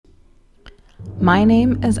My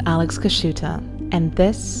name is Alex Kashuta, and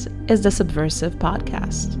this is the Subversive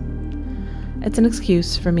Podcast. It's an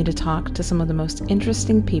excuse for me to talk to some of the most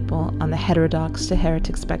interesting people on the heterodox to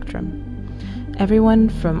heretic spectrum. Everyone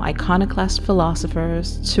from iconoclast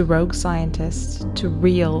philosophers to rogue scientists to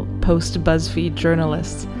real post-BuzzFeed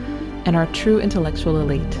journalists and our true intellectual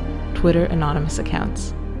elite, Twitter anonymous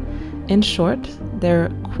accounts. In short, they're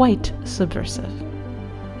quite subversive.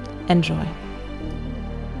 Enjoy.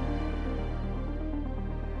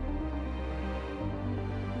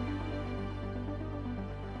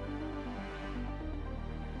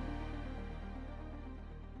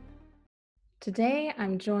 Today,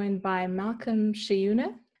 I'm joined by Malcolm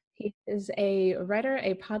Shiuna. He is a writer,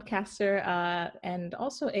 a podcaster, and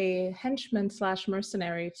also a henchman slash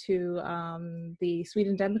mercenary to the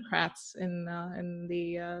Sweden Democrats in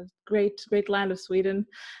the great land of Sweden,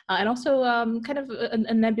 and also kind of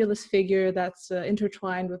a nebulous figure that's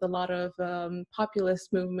intertwined with a lot of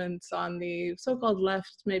populist movements on the so-called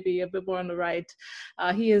left, maybe a bit more on the right.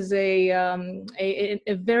 He is a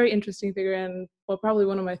very interesting figure and probably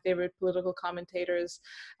one of my favorite political commentators.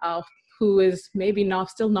 Who is maybe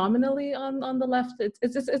not still nominally on the left.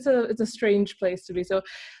 It's a strange place to be. So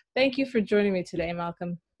thank you for joining me today,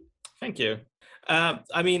 Malcolm. Thank you.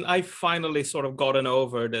 I finally sort of gotten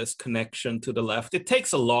over this connection to the left. It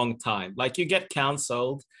takes a long time. Like you get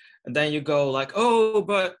canceled and then you go like, oh,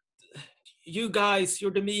 but you guys,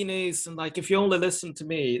 you're the meanies. And like, if you only listen to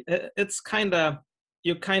me, it's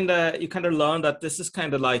you kind of learn that this is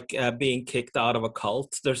kind of like being kicked out of a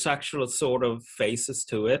cult. There's actual sort of phases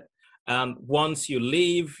to it. And once you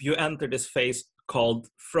leave, you enter this phase called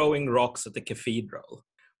throwing rocks at the cathedral,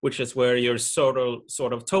 which is where you're sort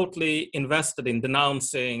of totally invested in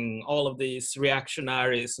denouncing all of these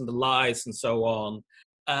reactionaries and the lies and so on.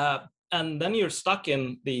 And then you're stuck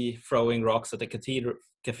in the throwing rocks at the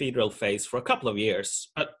cathedral phase for a couple of years.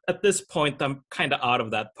 But at this point, I'm kind of out of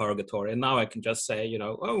that purgatory. And now I can just say,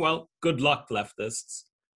 oh, well, good luck, leftists.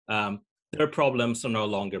 Their problems are no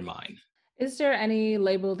longer mine. Is there any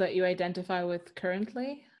label that you identify with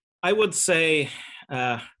currently? I would say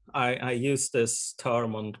I use this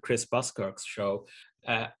term on Chris Buskirk's show,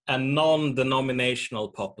 a non-denominational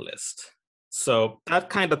populist. So that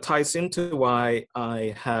kind of ties into why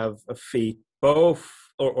I have a feet both,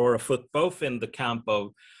 or a foot both in the camp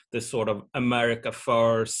of this sort of America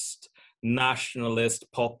First, nationalist,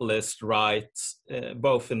 populist right,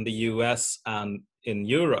 both in the US and in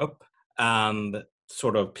Europe, and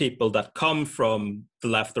sort of people that come from the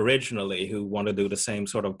left originally who want to do the same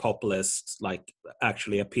sort of populist, like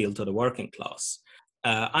actually appeal to the working class.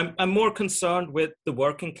 I'm more concerned with the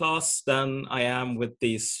working class than I am with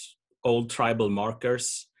these old tribal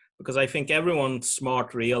markers, because I think everyone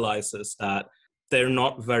smart realizes that they're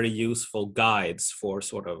not very useful guides for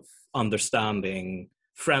sort of understanding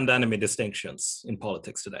friend-enemy distinctions in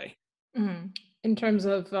politics today. Mm-hmm. In terms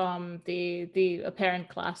of the apparent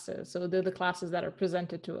classes, so they're the classes that are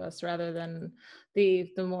presented to us rather than the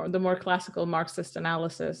more classical Marxist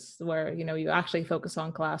analysis, where you actually focus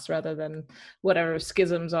on class rather than whatever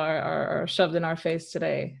schisms are shoved in our face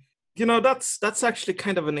today. That's actually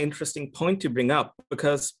kind of an interesting point to bring up,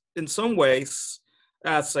 because in some ways,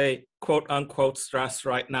 as a quote unquote stress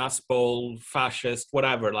right Nazbol, fascist,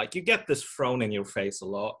 whatever, like you get this thrown in your face a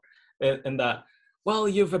lot, in that, well,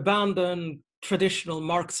 you've abandoned traditional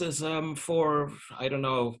Marxism for, I don't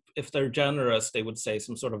know, if they're generous, they would say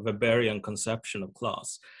some sort of Weberian conception of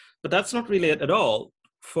class. But that's not really it at all.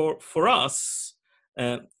 For us,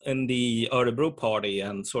 in the Örebro Party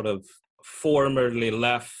and sort of formerly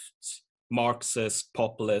left Marxist,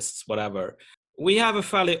 populists, whatever, we have a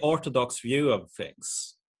fairly orthodox view of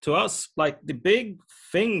things. To us, like the big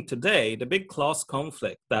thing today, the big class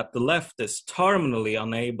conflict that the left is terminally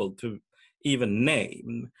unable to even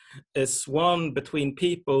name, is one between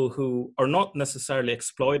people who are not necessarily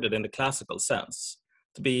exploited in the classical sense.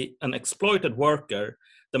 To be an exploited worker,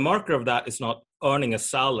 the marker of that is not earning a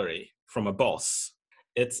salary from a boss.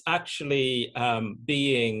 It's actually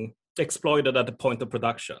being exploited at the point of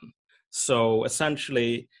production. So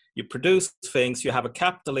essentially, you produce things, you have a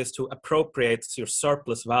capitalist who appropriates your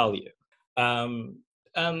surplus value. And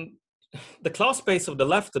the class base of the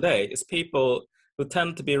left today is people who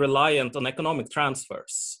tend to be reliant on economic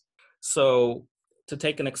transfers. So to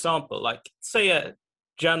take an example, like say a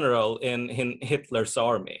general in Hitler's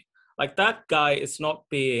army, like that guy is not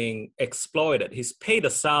being exploited. He's paid a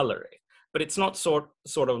salary, but it's not sort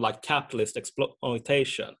of like capitalist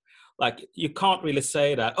exploitation. Like you can't really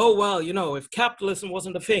say that, oh, well, if capitalism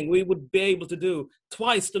wasn't a thing, we would be able to do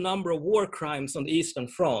twice the number of war crimes on the Eastern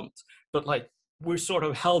Front. But like we're sort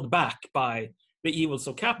of held back by the evils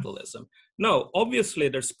of capitalism. No, obviously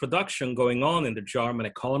there's production going on in the German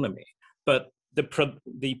economy, but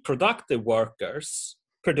the productive workers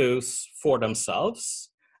produce for themselves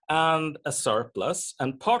and a surplus,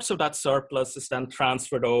 and parts of that surplus is then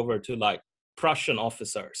transferred over to like Prussian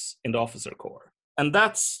officers in the officer corps. And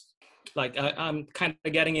that's like, I'm kind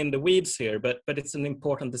of getting in the weeds here, but it's an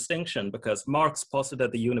important distinction, because Marx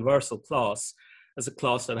posited the universal class as a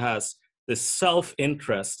class that has this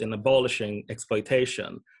self-interest in abolishing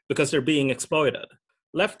exploitation because they're being exploited.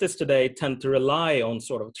 Leftists today tend to rely on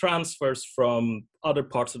sort of transfers from other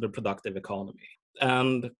parts of the productive economy.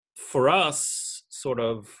 And for us, sort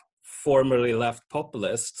of formerly left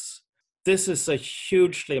populists, this is a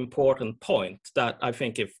hugely important point that I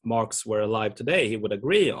think if Marx were alive today, he would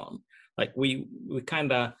agree on. Like we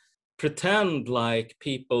kind of pretend like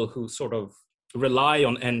people who sort of rely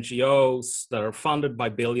on NGOs that are funded by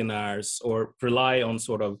billionaires or rely on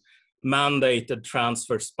sort of mandated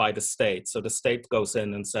transfers by the state. So the state goes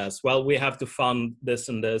in and says, well, we have to fund this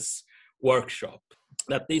and this workshop,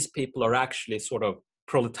 that these people are actually sort of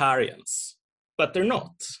proletarians, but they're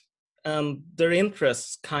not. Their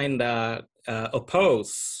interests kind of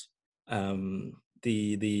oppose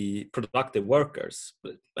the productive workers.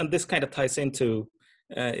 And this kind of ties into,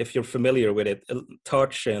 if you're familiar with it,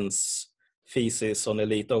 Turchin's thesis on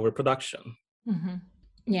elite overproduction. Mm-hmm.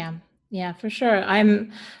 Yeah, for sure. I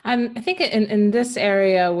think in this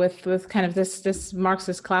area with kind of this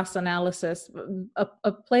Marxist class analysis,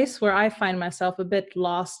 a place where I find myself a bit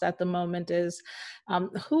lost at the moment is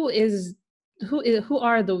who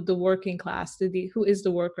are the working class, who is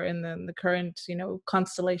the worker in the current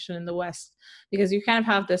constellation in the West, because you kind of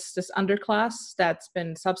have this underclass that's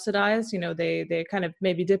been subsidized. They kind of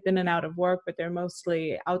maybe dip in and out of work, but they're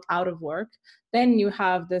mostly out of work. Then you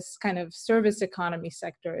have this kind of service economy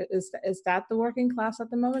sector. Is that the working class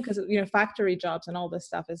at the moment? Because factory jobs and all this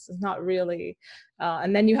stuff is not really.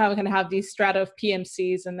 And then you have these strata of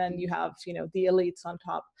PMCs, and then you have the elites on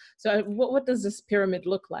top. So what does this pyramid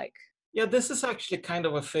look like? Yeah, this is actually kind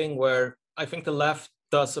of a thing where I think the left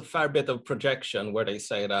does a fair bit of projection, where they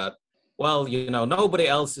say that, well, nobody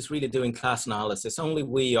else is really doing class analysis, only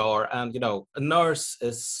we are. And, a nurse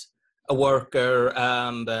is a worker,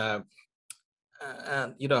 and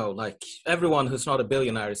like everyone who's not a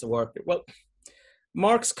billionaire is a worker. Well,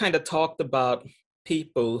 Marx kind of talked about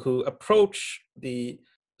people who approach the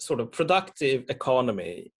sort of productive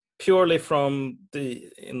economy purely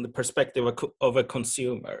in the perspective of a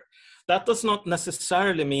consumer. That does not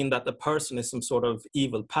necessarily mean that the person is some sort of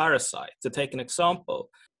evil parasite. To take an example,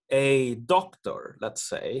 a doctor, let's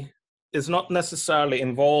say, is not necessarily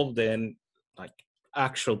involved in like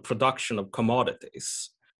actual production of commodities,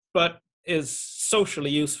 but is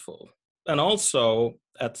socially useful, and also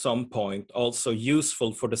at some point also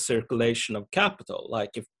useful for the circulation of capital.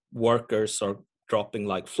 Like if workers are dropping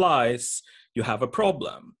like flies, you have a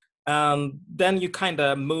problem. And then you kind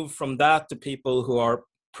of move from that to people who are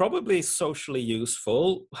probably socially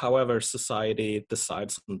useful, however society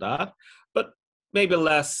decides on that, but maybe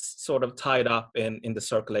less sort of tied up in the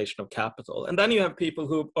circulation of capital. And then you have people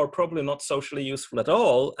who are probably not socially useful at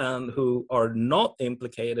all and who are not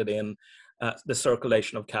implicated in the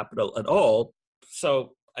circulation of capital at all.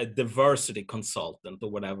 So a diversity consultant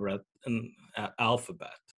or whatever at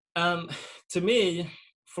Alphabet. And for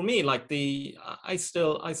me, like I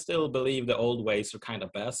still believe the old ways are kind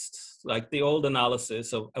of best. Like the old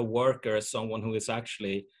analysis of a worker as someone who is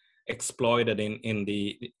actually exploited in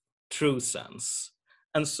the true sense.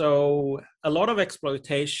 And so a lot of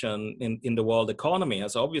exploitation in the world economy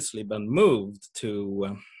has obviously been moved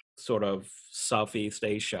to sort of Southeast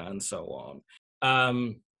Asia and so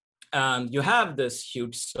on. And you have this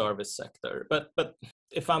huge service sector. But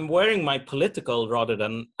if I'm wearing my political rather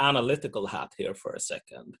than analytical hat here for a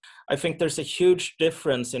second, I think there's a huge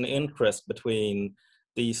difference in interest between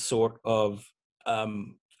these sort of,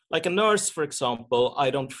 like a nurse, for example, I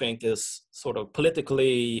don't think is sort of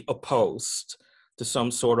politically opposed to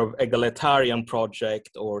some sort of egalitarian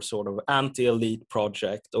project or sort of anti-elite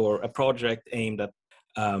project or a project aimed at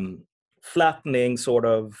flattening sort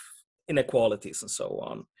of inequalities and so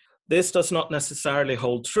on. This does not necessarily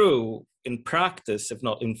hold true in practice, if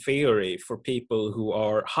not in theory, for people who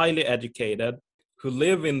are highly educated, who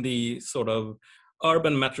live in the sort of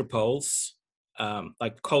urban metropoles,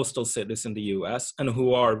 like coastal cities in the US, and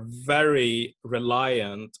who are very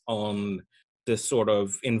reliant on this sort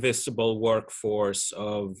of invisible workforce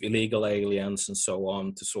of illegal aliens and so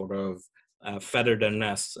on to sort of feather their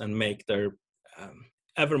nests and make their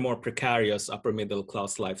ever more precarious upper middle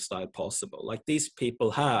class lifestyle possible. Like these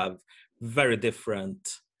people have very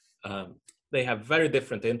different, they have very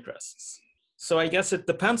different interests. So I guess it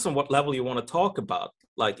depends on what level you want to talk about.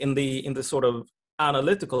 Like in the sort of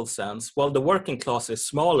analytical sense, well, the working class is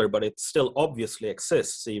smaller, but it still obviously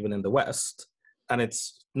exists even in the West. And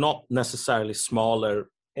it's not necessarily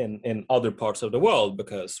smaller in other parts of the world,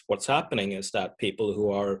 because what's happening is that people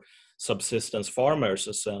who are subsistence farmers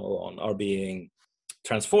and so on are being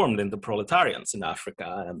transformed into proletarians in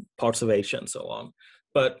Africa and parts of Asia and so on.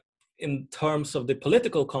 But in terms of the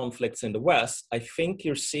political conflicts in the West, I think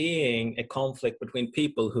you're seeing a conflict between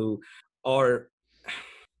people who are,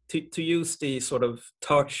 to use the sort of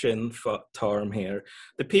Turchin term here,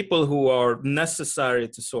 the people who are necessary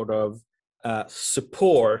to sort of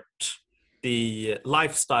support the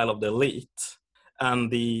lifestyle of the elite and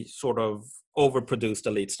the sort of overproduced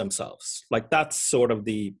elites themselves. Like that's sort of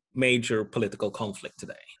the major political conflict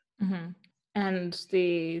today. Mm-hmm. And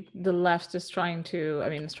the left is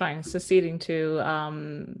seceding to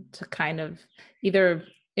kind of either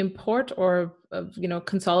import or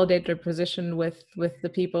consolidate their position with the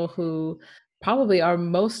people who probably are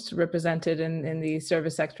most represented in the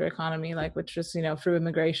service sector economy, like which is through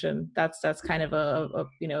immigration. That's kind of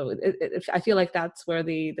I feel like that's where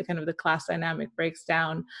the kind of the class dynamic breaks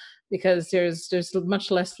down, because there's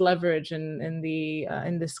much less leverage in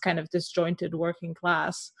this kind of disjointed working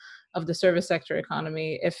class of the service sector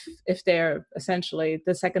economy if they're essentially,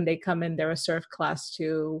 the second they come in, they're a serf class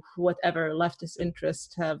to whatever leftist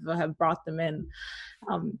interests have brought them in.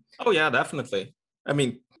 Oh yeah, definitely. I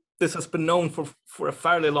mean, this has been known for a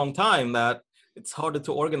fairly long time that it's harder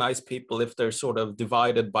to organize people if they're sort of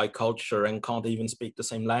divided by culture and can't even speak the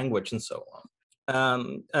same language and so on.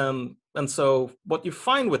 And so what you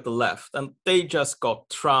find with the left, and they just got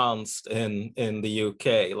trounced in the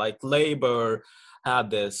UK, like Labour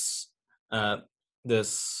had this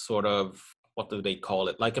sort of, what do they call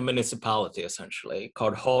it, like a municipality essentially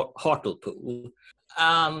called Hartlepool,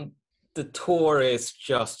 and the Tories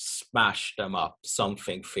just smashed them up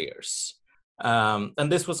something fierce.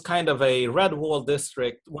 And this was kind of a red wall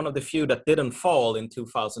district, one of the few that didn't fall in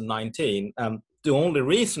 2019. The only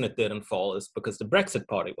reason it didn't fall is because the Brexit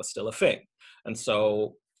Party was still a thing. And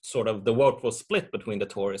so sort of the vote was split between the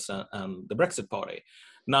Tories and the Brexit Party.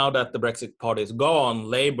 Now that the Brexit Party is gone,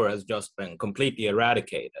 Labour has just been completely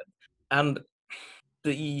eradicated. And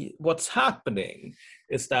what's happening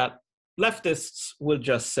is that leftists will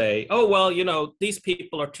just say, oh, well, these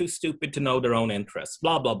people are too stupid to know their own interests,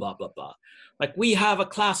 blah, blah, blah, blah, blah. Like, we have a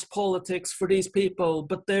class politics for these people,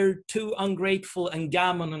 but they're too ungrateful and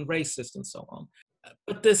gammon and racist and so on.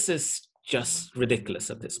 But this is just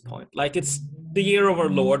ridiculous at this point. Like, it's the year of our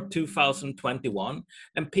Lord, 2021,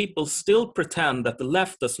 and people still pretend that the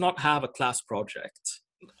left does not have a class project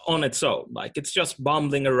on its own. Like, it's just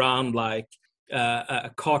bumbling around like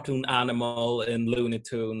a cartoon animal in Looney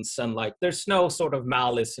Tunes, and like there's no sort of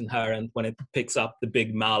malice inherent when it picks up the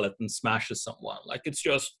big mallet and smashes someone. Like, it's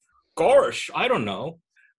just, gosh, I don't know.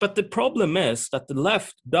 But the problem is that the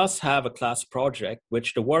left does have a class project,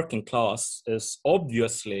 which the working class is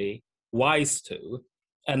obviously wise to,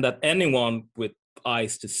 and that anyone with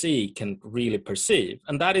eyes to see can really perceive.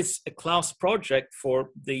 And that is a class project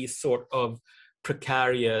for these sort of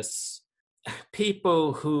precarious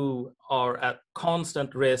people who are at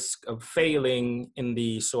constant risk of failing in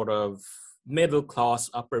the sort of middle class,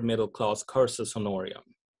 upper middle class cursus honorum,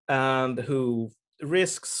 and who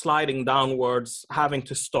risk sliding downwards, having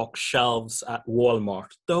to stock shelves at Walmart,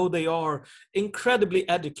 though they are incredibly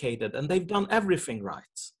educated and they've done everything right.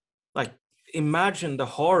 Like, imagine the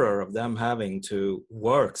horror of them having to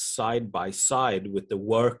work side by side with the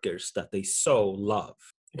workers that they so love.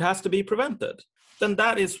 It has to be prevented. Then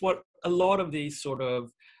that is what a lot of these sort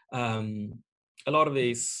of,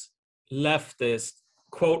 leftist,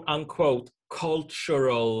 quote unquote,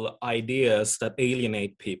 cultural ideas that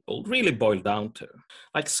alienate people really boil down to.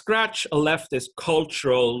 Like, scratch a leftist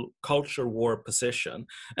culture war position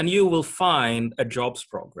and you will find a jobs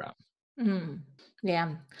program.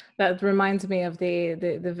 Yeah, that reminds me of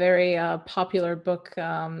the very popular book,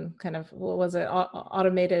 kind of, what was it,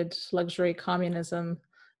 Automated Luxury Communism,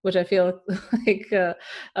 which I feel like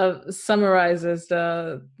summarizes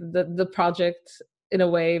the project in a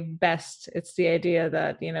way best. It's the idea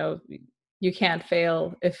that you can't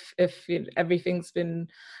fail if everything's been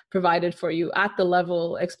provided for you at the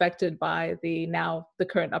level expected by the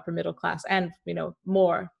current upper middle class, and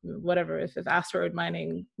more, whatever, if asteroid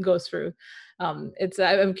mining goes through.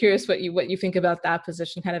 I'm curious what you think about that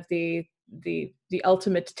position, kind of the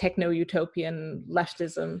ultimate techno-utopian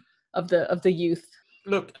leftism of the youth.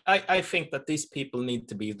 Look, I think that these people need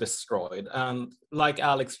to be destroyed. And like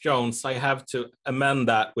Alex Jones, I have to amend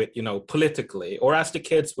that with, politically, or as the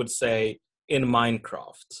kids would say, in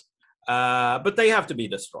Minecraft. But they have to be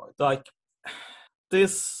destroyed. Like,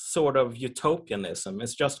 this sort of utopianism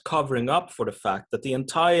is just covering up for the fact that the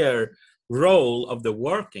entire role of the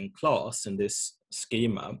working class in this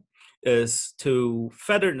schema is to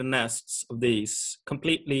feather the nests of these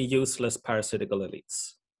completely useless parasitical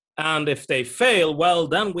elites. And if they fail, well,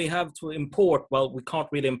 then we have to import, well, we can't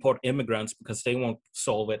really import immigrants because they won't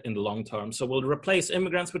solve it in the long term. So we'll replace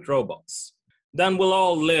immigrants with robots. Then we'll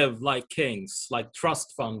all live like kings, like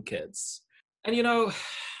trust fund kids. And,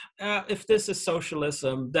 if this is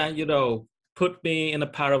socialism, then, put me in a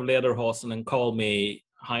pair of lederhosen and call me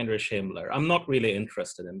Heinrich Himmler. I'm not really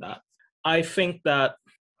interested in that. I think that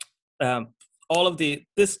all of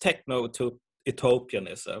this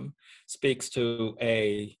techno-utopianism speaks to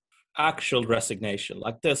a actual resignation.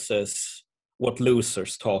 Like, this is what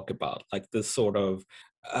losers talk about, like this sort of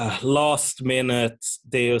last minute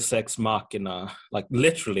deus ex machina, like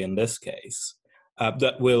literally in this case,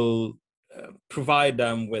 that will provide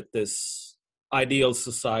them with this ideal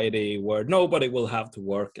society where nobody will have to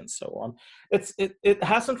work and so on. It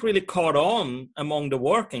hasn't really caught on among the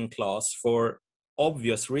working class for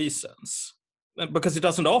obvious reasons, because it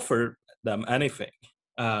doesn't offer them anything.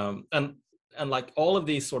 And like all of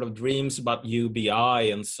these sort of dreams about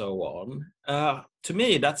UBI and so on, to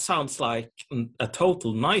me, that sounds like a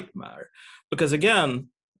total nightmare. Because again,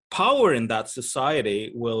 power in that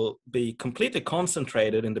society will be completely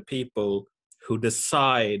concentrated in the people who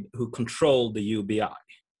decide, who control the UBI.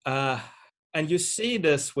 And you see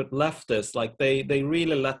this with leftists, like they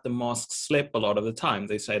really let the mask slip a lot of the time.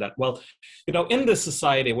 They say that, well, in this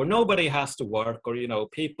society where nobody has to work, or,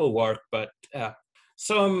 people work, but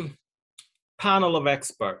some panel of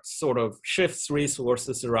experts sort of shifts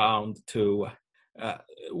resources around to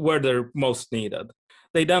where they're most needed.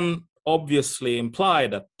 They then obviously imply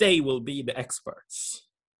that they will be the experts.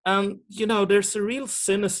 And, there's a real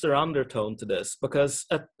sinister undertone to this, because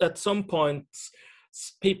at some point,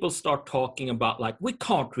 people start talking about, like, we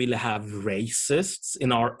can't really have racists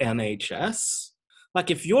in our NHS. Like,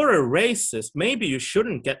 if you're a racist, maybe you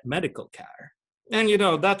shouldn't get medical care. And,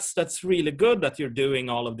 that's really good that you're doing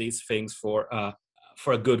all of these things for a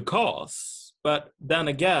good cause. But then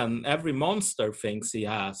again, every monster thinks he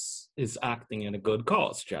is acting in a good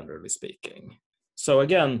cause, generally speaking. So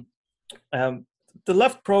again, the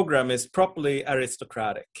left program is properly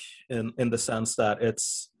aristocratic in the sense that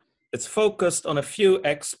it's focused on a few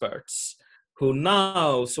experts who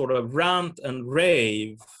now sort of rant and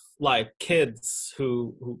rave like kids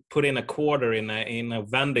who put in a quarter in a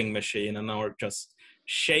vending machine and are just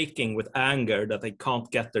shaking with anger that they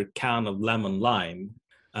can't get their can of lemon lime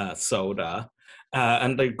soda.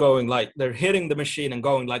 And they're hitting the machine and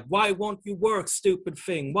going like, why won't you work, stupid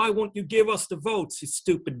thing? Why won't you give us the votes, you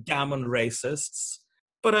stupid gammon racists?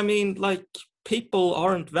 But I mean, like, people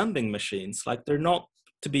aren't vending machines. Like, they're not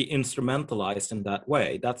to be instrumentalized in that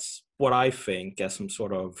way. That's what I think as some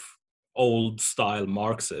sort of old style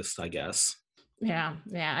Marxist, I guess. Yeah,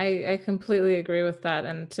 I completely agree with that.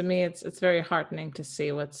 And to me, it's very heartening to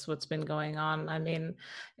see what's been going on. I mean,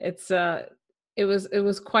 it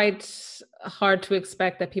was quite hard to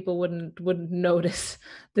expect that people wouldn't notice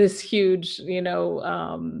this huge,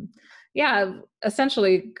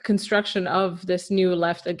 essentially construction of this new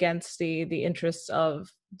left against the interests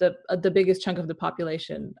of the biggest chunk of the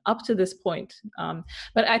population up to this point.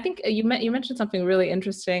 But I think you mentioned something really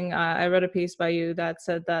interesting. I read a piece by you that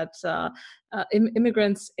said that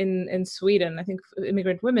immigrants in Sweden, I think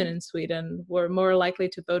immigrant women in Sweden, were more likely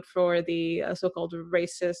to vote for the so-called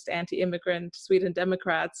racist, anti-immigrant Sweden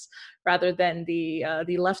Democrats rather than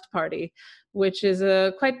the left party, which is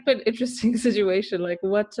a quite interesting situation. Like,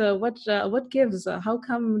 what gives? How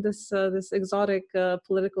come this exotic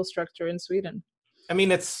political structure in Sweden? I mean,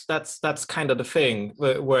 that's kind of the thing,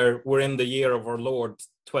 where we're in the year of our Lord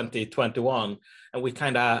 2021, and we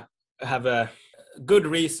kind of have a good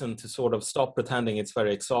reason to sort of stop pretending it's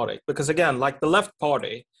very exotic. Because again, like the left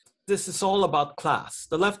party, this is all about class.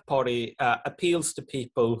 The left party appeals to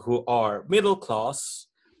people who are middle class,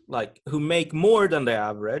 like who make more than the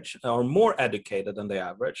average or more educated than the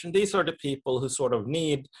average. And these are the people who sort of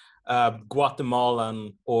need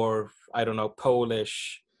Guatemalan or, I don't know,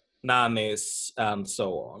 Polish nannies and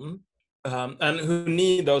so on, and who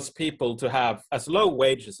need those people to have as low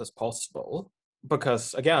wages as possible,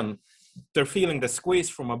 because again, they're feeling the squeeze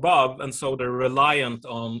from above, and so they're reliant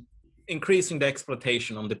on increasing the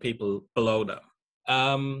exploitation on the people below them.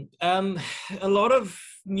 And a lot of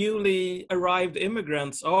newly arrived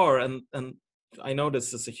immigrants are, and I know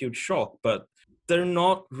this is a huge shock, but they're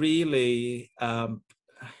not really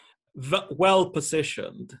well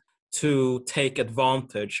positioned to take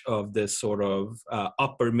advantage of this sort of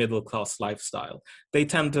upper middle class lifestyle. They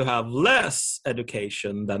tend to have less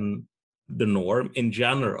education than the norm in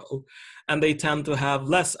general, and they tend to have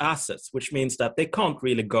less assets, which means that they can't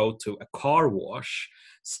really go to a car wash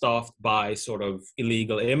staffed by sort of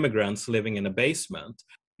illegal immigrants living in a basement.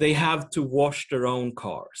 They have to wash their own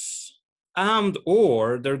cars, and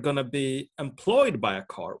or they're going to be employed by a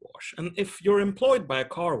car wash. And if you're employed by a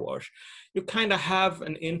car wash, you kind of have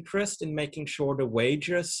an interest in making sure the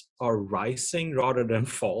wages are rising rather than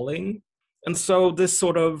falling. And so this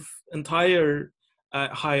sort of entire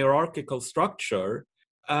hierarchical structure,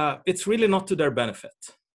 it's really not to their benefit.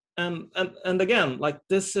 And again, like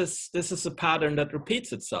this is a pattern that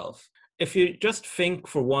repeats itself. If you just think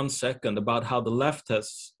for 1 second about how the left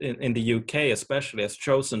has, in the UK especially, has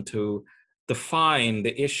chosen to define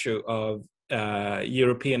the issue of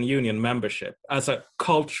European Union membership as a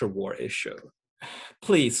culture war issue.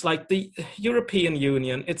 Please, like the European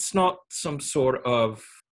Union, it's not some sort of,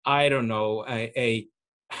 I don't know, a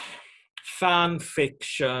fan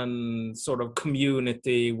fiction sort of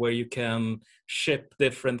community where you can ship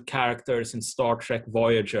different characters in Star Trek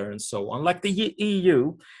Voyager and so on. Like the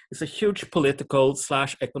EU is a huge political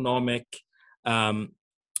 / economic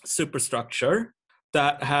superstructure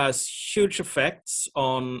that has huge effects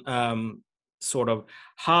on sort of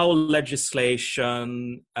how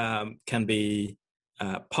legislation can be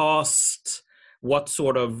passed, what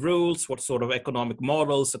sort of rules, what sort of economic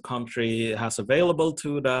models a country has available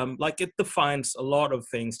to them. Like it defines a lot of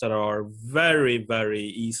things that are very, very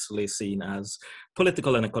easily seen as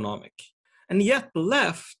political and economic. And yet the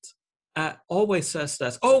left always says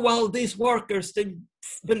that, oh, well, these workers, they've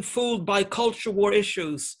been fooled by culture war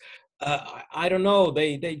issues. I don't know,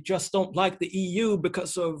 they just don't like the EU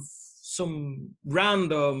because of some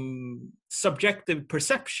random subjective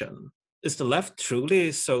perception. Is the left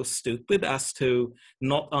truly so stupid as to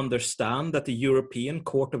not understand that the European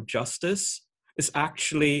Court of Justice is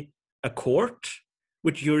actually a court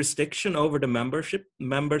with jurisdiction over the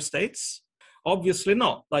member states? Obviously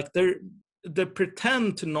not. Like they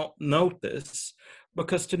pretend to not notice,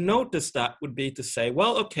 because to notice that would be to say,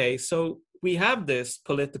 well, okay, so we have this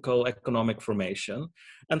political economic formation,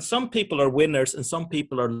 and some people are winners and some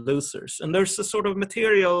people are losers. And there's a sort of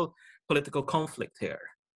material political conflict here.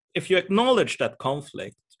 If you acknowledge that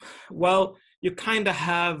conflict, well, you kind of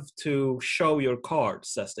have to show your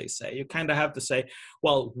cards, as they say. You kind of have to say,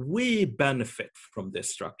 well, we benefit from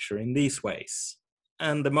this structure in these ways.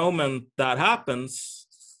 And the moment that happens,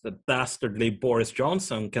 the dastardly Boris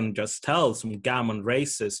Johnson can just tell some gammon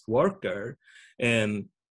racist worker in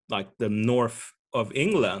like the north of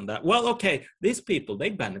England that, well, okay, these people, they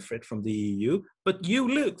benefit from the EU, but you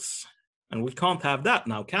lose. And we can't have that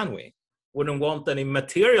now, can we? Wouldn't want any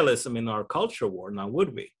materialism in our culture war now,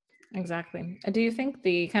 would we? Exactly. Do you think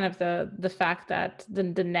the kind of the fact that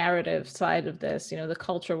the narrative side of this, the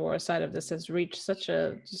culture war side of this has reached such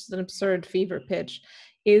just an absurd fever pitch,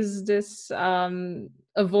 is this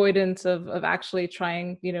avoidance of actually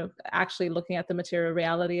trying, actually looking at the material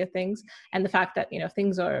reality of things, and the fact that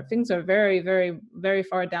things are very, very, very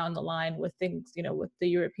far down the line with things, with the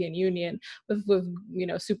European Union, with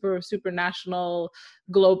super national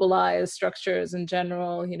globalized structures in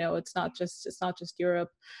general. It's not just Europe.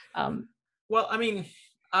 Well, I mean,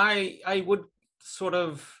 I would sort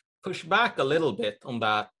of push back a little bit on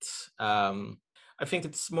that. I think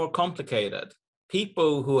it's more complicated.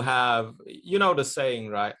 People who have, the saying,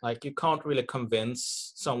 right? Like you can't really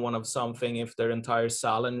convince someone of something if their entire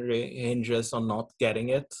salary hinges on not getting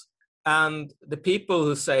it. And the people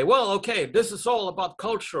who say, well, okay, this is all about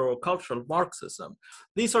culture or cultural Marxism.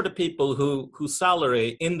 These are the people whose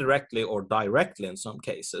salary indirectly or directly in some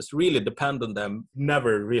cases really depend on them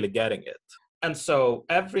never really getting it. And so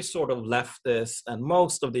every sort of leftist and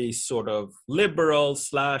most of these sort of liberal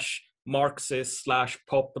 / Marxist /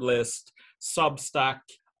 populist Substack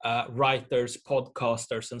writers,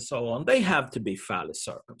 podcasters, and so on, they have to be fairly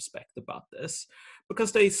circumspect about this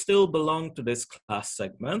because they still belong to this class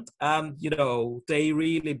segment, and they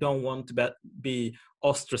really don't want to be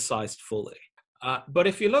ostracized fully. But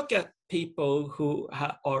if you look at people who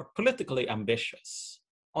are politically ambitious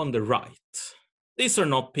on the right, these are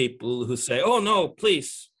not people who say, oh no,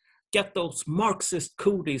 please get those Marxist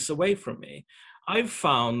cooties away from me. I've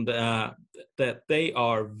found that they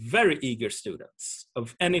are very eager students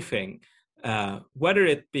of anything, whether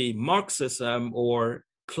it be Marxism or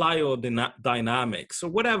cliodynamics or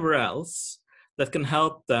whatever else that can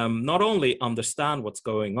help them not only understand what's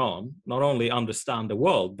going on, not only understand the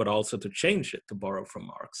world, but also to change it, to borrow from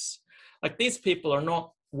Marx. Like these people are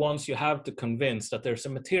not ones you have to convince that there's a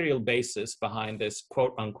material basis behind this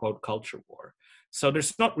quote unquote culture war. So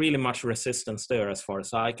there's not really much resistance there as far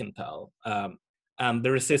as I can tell. And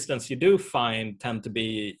the resistance you do find tend to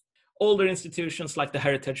be older institutions like the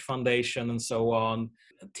Heritage Foundation and so on.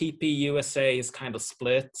 TP USA is kind of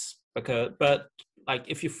split but like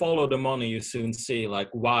if you follow the money, you soon see like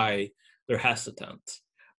why they're hesitant.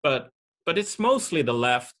 But it's mostly the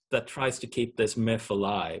left that tries to keep this myth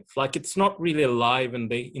alive. Like it's not really alive in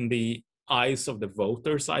the eyes of the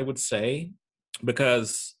voters, I would say,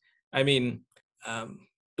 because I mean,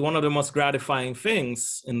 one of the most gratifying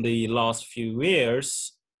things in the last few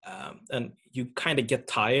years, and you kind of get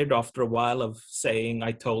tired after a while of saying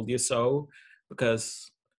 "I told you so," because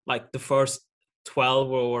like the first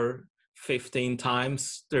 12 or 15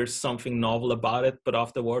 times there's something novel about it, but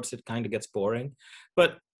afterwards it kind of gets boring.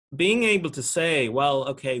 But being able to say, well,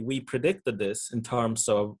 okay, we predicted this in terms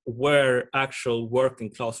of where actual working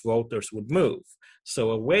class voters would move.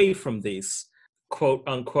 So away from these quote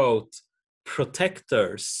unquote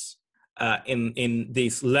protectors in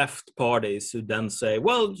these left parties who then say,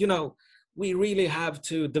 well, you know, we really have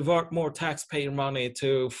to divert more taxpayer money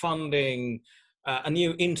to funding a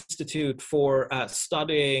new institute for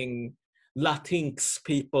studying Latinx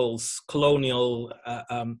people's colonial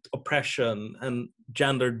oppression and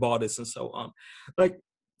gendered bodies and so on. Like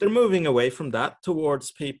they're moving away from that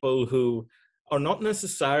towards people who are not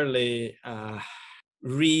necessarily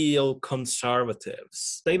real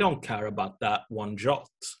conservatives. They don't care about that one jot.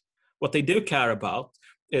 What they do care about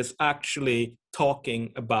is actually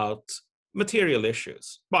talking about material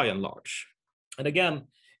issues by and large. And again,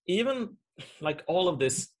 even like all of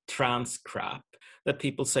this trans crap that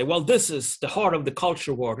people say, well, this is the heart of the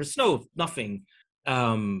culture war. There's nothing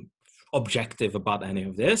objective about any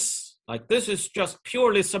of this. Like this is just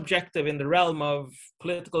purely subjective in the realm of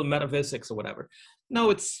political metaphysics or whatever. No,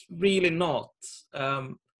 it's really not.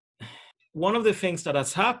 One of the things that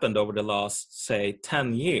has happened over the last, say,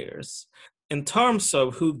 10 years, in terms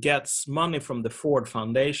of who gets money from the Ford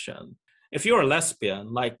Foundation, if you're a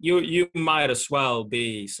lesbian, like you might as well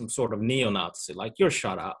be some sort of neo-Nazi, like you're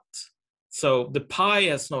shut out. So the pie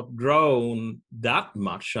has not grown that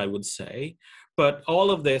much, I would say, but all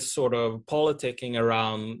of this sort of politicking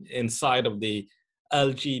around inside of the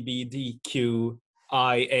LGBTQIAA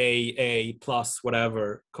plus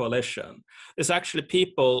whatever coalition is actually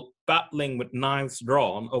people battling with knives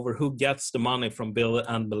drawn over who gets the money from Bill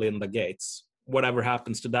and Melinda Gates. Whatever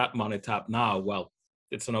happens to that money tap now, well,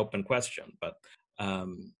 it's an open question. But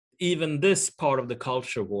even this part of the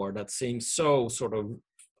culture war that seems so sort of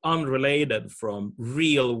unrelated from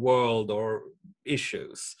real world or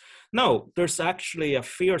issues. No, there's actually a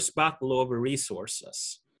fierce battle over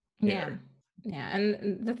resources here. Yeah.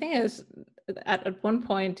 And the thing is, at one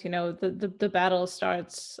point, you know, the battle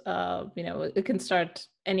starts, you know, it can start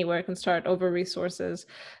anywhere, it can start over resources,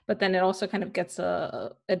 but then it also kind of gets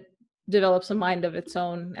it develops a mind of its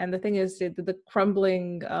own. And the thing is, the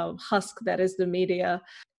crumbling husk that is the media,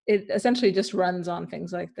 it essentially just runs on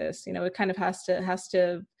things like this. You know, it kind of has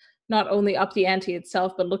to not only up the ante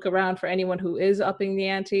itself, but look around for anyone who is upping the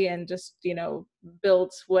ante and just, you know,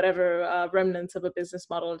 build whatever remnants of a business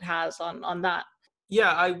model it has on that.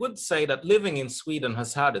 Yeah, I would say that living in Sweden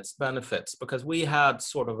has had its benefits because we had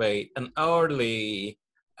sort of an early,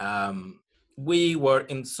 we were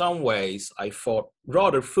in some ways, I thought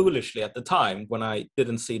rather foolishly at the time when I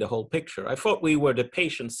didn't see the whole picture. I thought we were the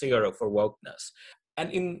patient zero for wokeness. And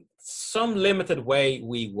in some limited way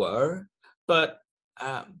we were, but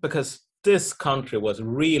because this country was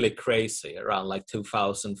really crazy around like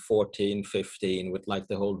 2014, 15 with like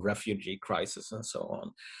the whole refugee crisis and so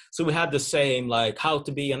on. So we had the same like how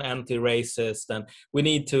to be an anti-racist and we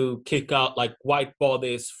need to kick out like white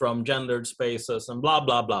bodies from gendered spaces and blah,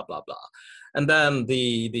 blah, blah, blah, blah. And then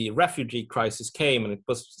the refugee crisis came and it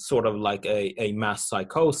was sort of like a mass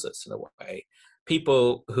psychosis in a way.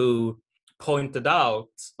 People who pointed out,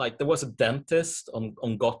 like there was a dentist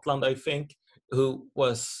on Gotland, I think, who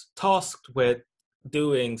was tasked with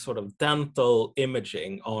doing sort of dental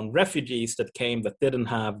imaging on refugees that came that didn't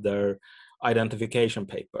have their identification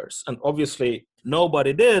papers. And obviously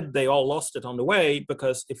nobody did. They all lost it on the way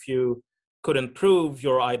because if you couldn't prove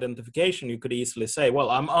your identification, you could easily say, well,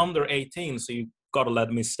 I'm under 18, so you got to let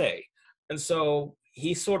me stay. And so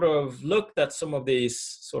he sort of looked at some of these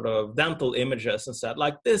sort of dental images and said,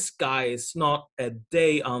 like, this guy is not a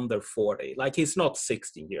day under 40. Like, he's not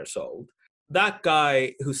 60 years old. That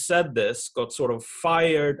guy who said this got sort of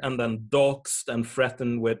fired and then doxxed and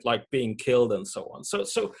threatened with like being killed and so on.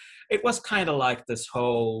 So it was kind of like this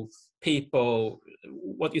whole people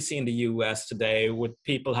what you see in the US today with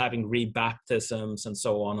people having rebaptisms and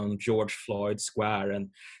so on George Floyd Square, and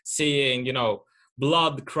seeing,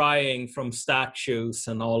 blood crying from statues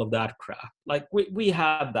and all of that crap. Like we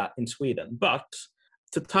had that in Sweden. But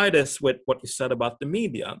to tie this with what you said about the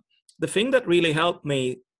media, the thing that really helped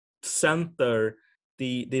me center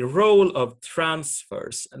the role of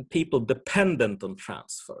transfers and people dependent on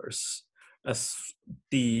transfers as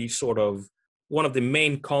the sort of one of the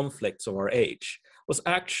main conflicts of our age was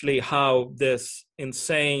actually how this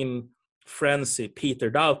insane frenzy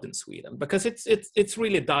petered out in Sweden, because it's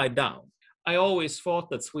really died down. I always thought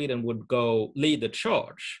that Sweden would go lead the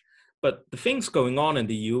charge, but the things going on in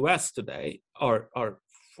the US today are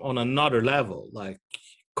on another level, like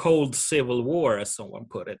cold civil war, as someone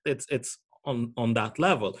put it. It's on that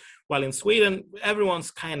level. While in Sweden, everyone's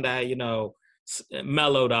kind of,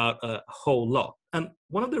 mellowed out a whole lot. And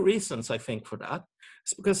one of the reasons I think for that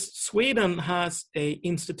is because Sweden has a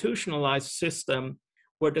institutionalized system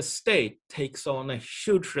where the state takes on a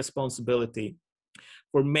huge responsibility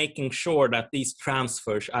for making sure that these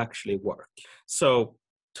transfers actually work. So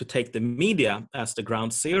to take the media as the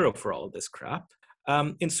ground zero for all this crap,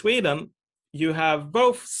 in Sweden, you have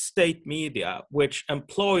both state media, which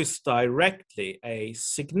employs directly a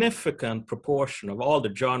significant proportion of all the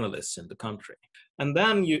journalists in the country. And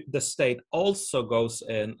then the state also goes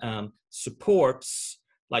in and supports,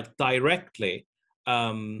 like directly,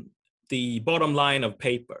 the bottom line of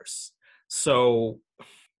papers. So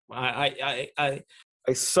I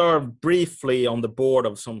served briefly on the board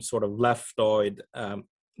of some sort of leftoid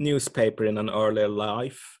newspaper in an earlier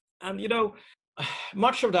life. And,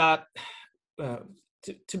 much of that,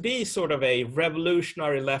 to be sort of a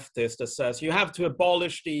revolutionary leftist that says you have to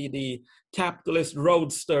abolish the capitalist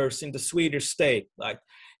roadsters in the Swedish state. Like,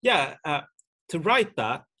 to write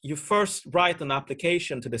that, you first write an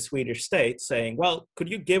application to the Swedish state saying, well, could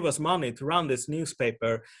you give us money to run this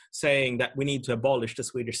newspaper saying that we need to abolish the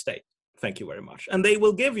Swedish state? Thank you very much. And they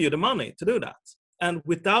will give you the money to do that. And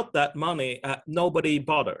without that money, nobody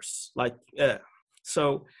bothers.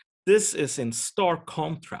 So this is in stark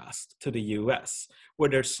contrast to the US, where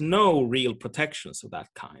there's no real protections of that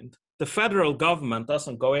kind. The federal government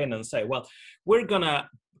doesn't go in and say, well, we're going to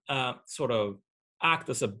sort of act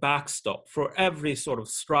as a backstop for every sort of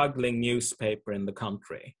struggling newspaper in the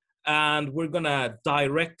country. And we're going to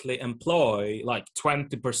directly employ like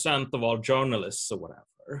 20% of all journalists or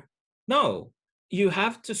whatever. No, you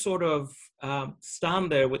have to sort of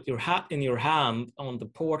stand there with your hat in your hand on the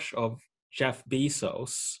porch of Jeff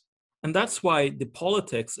Bezos. And that's why the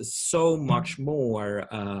politics is so much more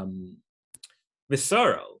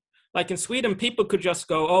visceral. Like in Sweden, people could just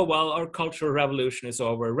go, oh, well, our cultural revolution is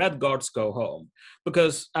over. Red Guards go home.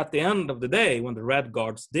 Because at the end of the day, when the Red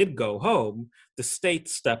Guards did go home, the state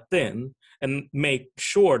stepped in and made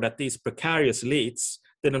sure that these precarious elites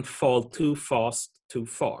didn't fall too fast, too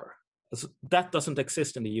far. That doesn't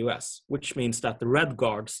exist in the US, which means that the Red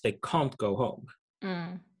Guards, they can't go home.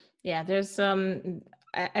 Yeah, there's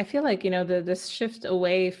I feel like, this shift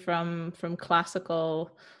away from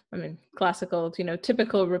classical,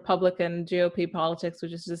 typical Republican GOP politics,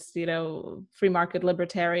 which is just, free market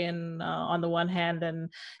libertarian on the one hand, and,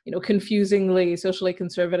 confusingly socially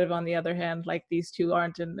conservative on the other hand, like these two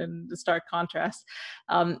aren't in the stark contrast,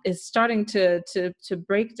 is starting to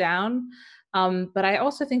break down. But I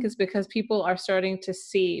also think it's because people are starting to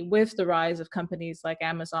see, with the rise of companies like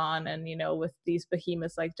Amazon and, with these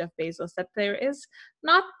behemoths like Jeff Bezos, that there is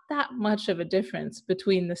not that much of a difference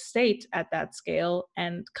between the state at that scale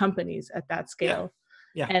and companies at that scale.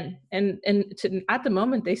 Yeah. And at the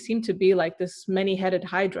moment, they seem to be like this many-headed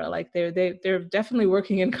hydra. Like they're definitely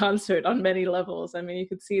working in concert on many levels. I mean, you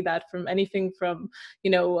could see that from anything from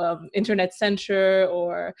internet censure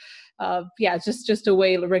or just the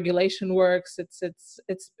way regulation works.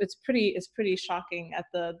 It's pretty shocking at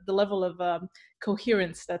the level of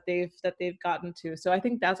coherence that they've gotten to. So I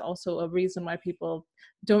think that's also a reason why people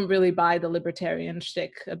don't really buy the libertarian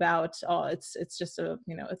shtick about, it's just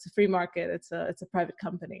it's a free market, it's a private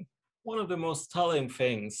company. One of the most telling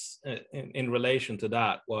things in relation to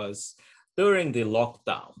that was during the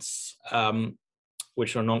lockdowns,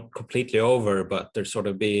 which are not completely over, but they're sort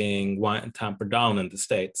of being tampered down in the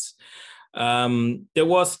States. There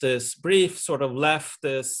was this brief sort of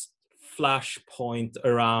leftist flashpoint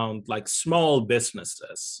around like small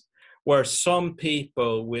businesses, where some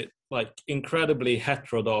people with like incredibly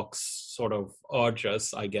heterodox sort of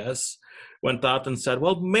urges, I guess, went out and said,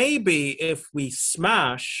 well, maybe if we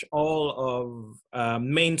smash all of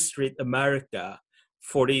Main Street America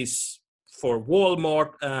for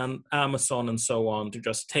Walmart and Amazon and so on to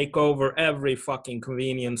just take over every fucking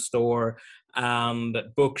convenience store and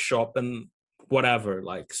bookshop and whatever,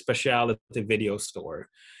 like specialty video store,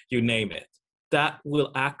 you name it, that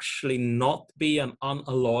will actually not be an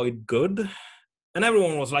unalloyed good. And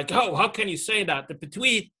everyone was like, oh, how can you say that? The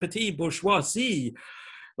petit bourgeoisie,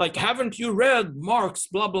 like, haven't you read Marx,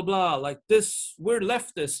 blah, blah, blah, like this, we're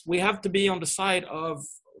leftists, we have to be on the side of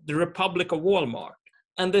the Republic of Walmart.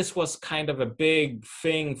 And this was kind of a big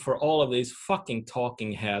thing for all of these fucking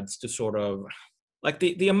talking heads to sort of, like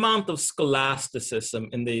the amount of scholasticism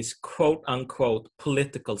in these quote unquote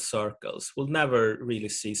political circles will never really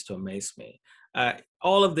cease to amaze me.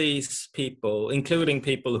 All of these people, including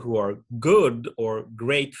people who are good or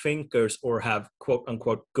great thinkers or have quote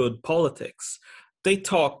unquote good politics, they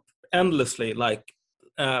talk endlessly like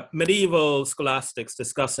medieval scholastics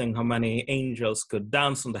discussing how many angels could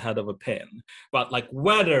dance on the head of a pin, but like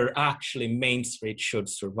whether actually Main Street should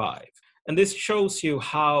survive. And this shows you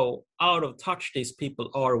how out of touch these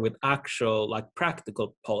people are with actual, like,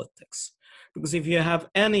 practical politics. Because if you have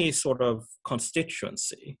any sort of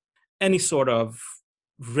constituency, any sort of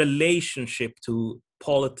relationship to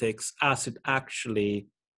politics as it actually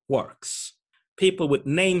works, people with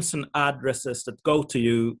names and addresses that go to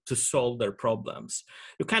you to solve their problems,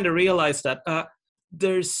 you kind of realize that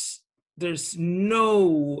there's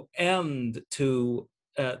no end to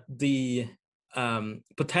the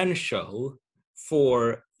potential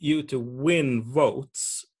for you to win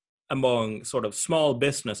votes among sort of small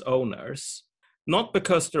business owners, not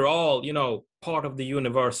because they're all, part of the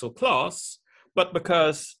universal class, but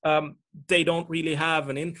because they don't really have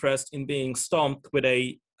an interest in being stomped with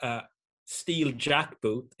a steel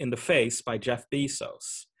jackboot in the face by Jeff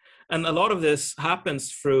Bezos. And a lot of this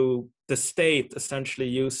happens through the state essentially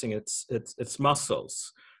using its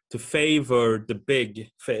muscles to favor the big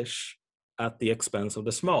fish at the expense of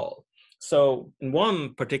the small. So in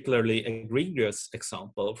one particularly egregious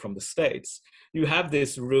example from the States, you have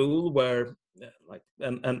this rule where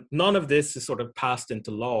and none of this is sort of passed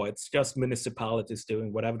into law. It's just municipalities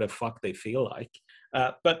doing whatever the fuck they feel like.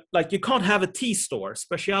 But like, you can't have a tea store,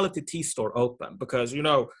 specialty tea store open because,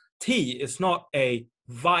 tea is not a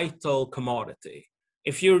vital commodity.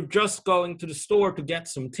 If you're just going to the store to get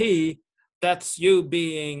some tea, that's you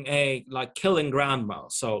being killing grandma.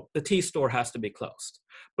 So the tea store has to be closed.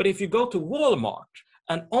 But if you go to Walmart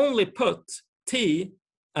and only put tea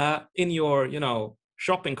in your,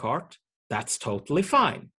 shopping cart, that's totally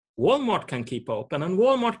fine. Walmart can keep open and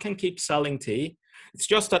Walmart can keep selling tea. It's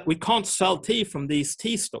just that we can't sell tea from these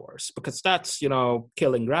tea stores because that's,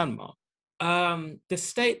 killing grandma. The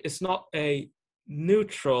state is not a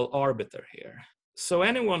neutral arbiter here. So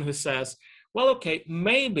anyone who says, well, okay,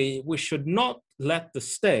 maybe we should not let the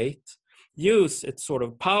state use its sort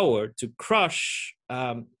of power to crush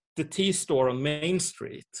the tea store on Main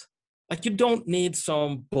Street. Like, you don't need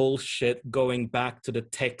some bullshit going back to the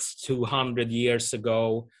text 200 years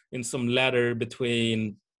ago in some letter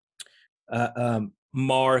between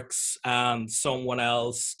Marx and someone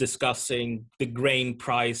else discussing the grain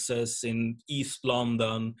prices in East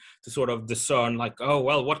London to sort of discern like, oh,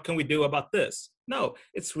 well, what can we do about this? No,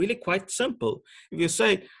 it's really quite simple. If you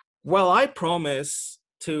say, well, I promise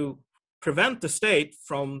to prevent the state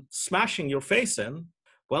from smashing your face in,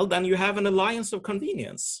 well, then you have an alliance of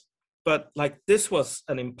convenience. But like, this was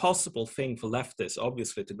an impossible thing for leftists,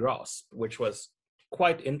 obviously, to grasp, which was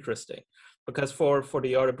quite interesting. Because for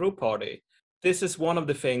the Örebro party, this is one of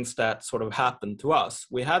the things that sort of happened to us.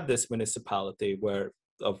 We had this municipality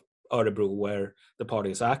of Örebro where the party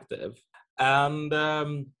is active. And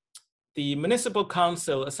the municipal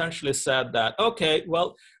council essentially said that, okay,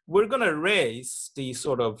 well, we're going to raise the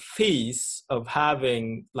sort of fees of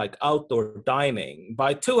having like outdoor dining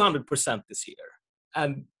by 200% this year.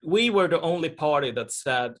 And we were the only party that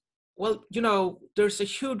said, well, there's a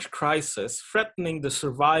huge crisis threatening the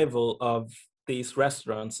survival of these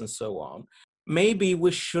restaurants and so on. Maybe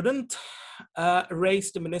we shouldn't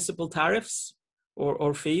raise the municipal tariffs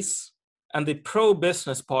or fees. And the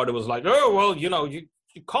pro-business party was like, oh, well,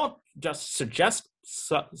 you can't just suggest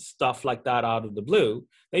stuff like that out of the blue.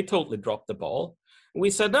 They totally dropped the ball. We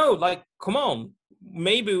said, no, like, come on,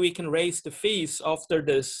 maybe we can raise the fees after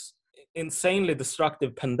this insanely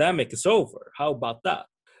destructive pandemic is over. How about that?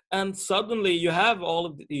 And suddenly you have all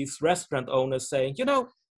of these restaurant owners saying,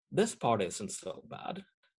 this part isn't so bad.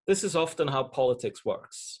 This is often how politics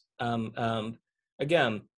works. And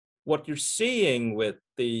again, what you're seeing with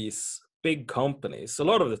these big companies a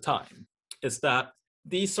lot of the time is that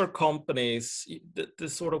these are companies, the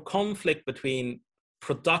sort of conflict between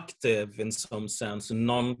productive in some sense and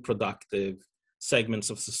non-productive segments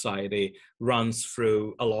of society runs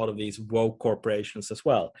through a lot of these woke corporations as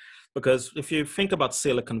well. Because if you think about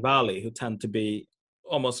Silicon Valley, who tend to be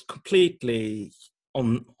almost completely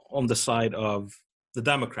on the side of the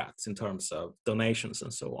Democrats in terms of donations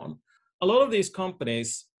and so on, a lot of these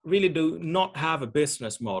companies really do not have a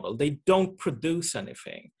business model. They don't produce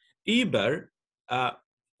anything. Uber,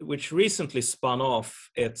 which recently spun off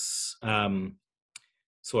its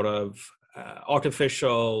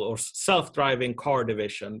artificial or self-driving car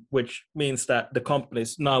division, which means that the company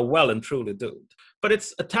is now well and truly doomed. But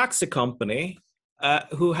it's a taxi company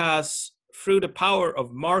who has, through the power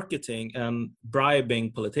of marketing and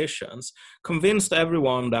bribing politicians, convinced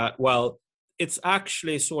everyone that, well, it's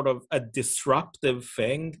actually sort of a disruptive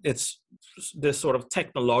thing. It's this sort of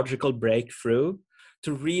technological breakthrough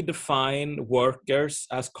to redefine workers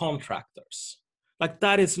as contractors. Like,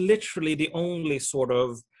 that is literally the only sort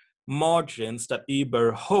of margins that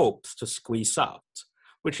Uber hopes to squeeze out,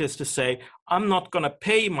 which is to say, I'm not going to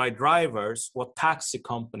pay my drivers what taxi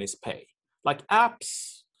companies pay. Like,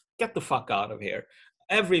 apps, get the fuck out of here.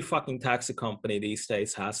 Every fucking taxi company these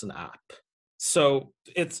days has an app. So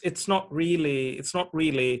it's not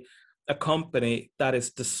really a company that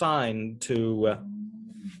is designed to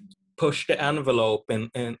push the envelope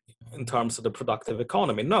in terms of the productive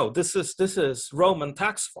economy. No, this is Roman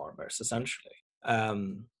tax farmers essentially.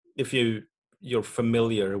 If you're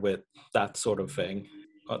familiar with that sort of thing,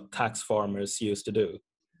 what tax farmers used to do.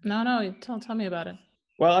 No, tell me about it.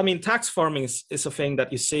 Well, I mean, tax farming is a thing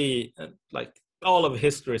that you see like all of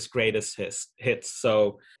history's greatest hits.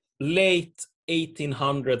 So late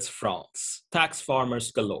 1800s France, tax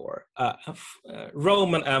farmers galore.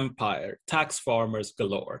 Roman Empire, tax farmers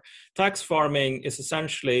galore. Tax farming is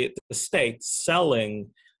essentially the state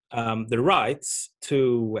selling the rights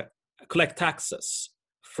to collect taxes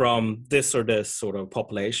from this or this sort of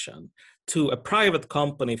population to a private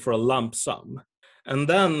company for a lump sum. And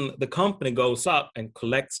then the company goes up and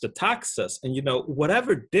collects the taxes. And,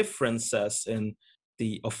 whatever differences in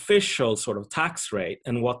the official sort of tax rate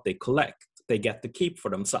and what they collect, they get to keep for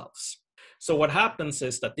themselves. So what happens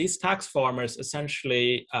is that these tax farmers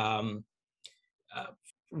essentially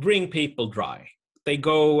wring people dry. They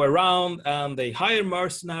go around and they hire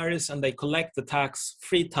mercenaries and they collect the tax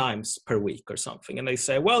 3 times per week or something. And they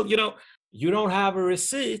say, well, you don't have a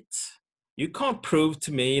receipt. You can't prove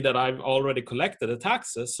to me that I've already collected the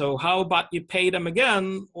taxes. So how about you pay them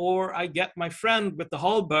again, or I get my friend with the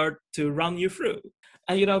halberd to run you through.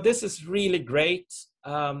 And, this is really great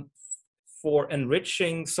for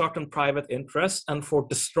enriching certain private interests and for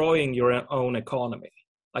destroying your own economy.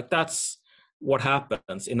 Like, that's what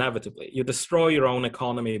happens inevitably. You destroy your own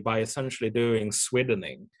economy by essentially doing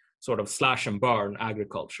Swedening, sort of slash and burn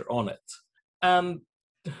agriculture on it. And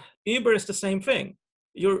Uber is the same thing.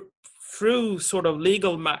 You're through sort of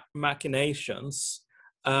legal machinations,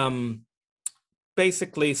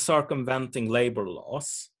 basically circumventing labor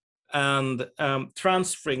laws and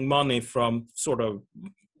transferring money from sort of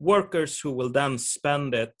workers who will then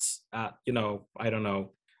spend it at, I don't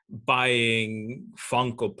know, buying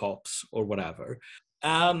Funko Pops or whatever,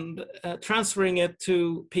 and transferring it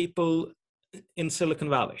to people in Silicon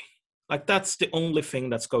Valley. Like, that's the only thing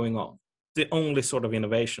that's going on. The only sort of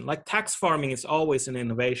innovation. Like, tax farming is always an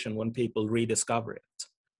innovation when people rediscover it.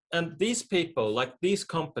 And these people, like these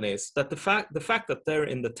companies, that the fact that they're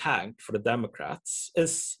in the tank for the Democrats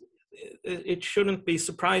it shouldn't be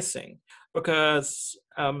surprising, because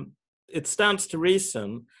it stands to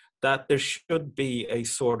reason that there should be a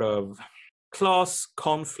sort of class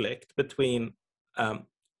conflict between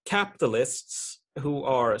capitalists who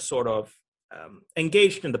are sort of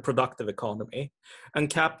engaged in the productive economy and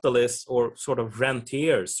capitalists, or sort of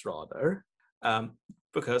rentiers rather,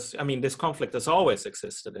 because, I mean, this conflict has always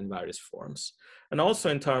existed in various forms. And also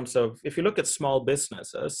in terms of, if you look at small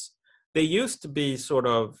businesses, they used to be sort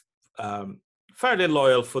of fairly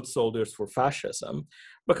loyal foot soldiers for fascism,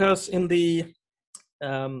 because in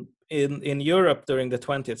Europe during the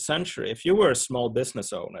 20th century, if you were a small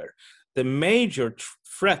business owner, the major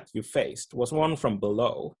threat you faced was one from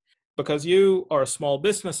below. Because you are a small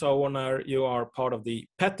business owner, you are part of the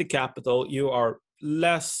petty capital, you are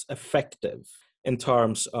less effective in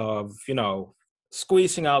terms of,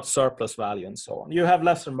 squeezing out surplus value and so on. You have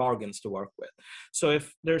lesser margins to work with. So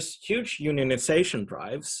if there's huge unionization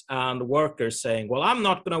drives and workers saying, well, I'm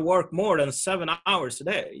not going to work more than 7 hours a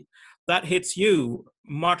day, that hits you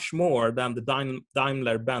much more than the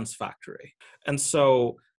Daimler-Benz factory. And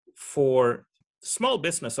so for small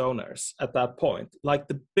business owners at that point, like,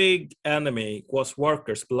 the big enemy was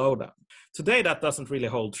workers below them. Today, that doesn't really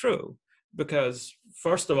hold true, because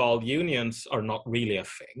first of all, unions are not really a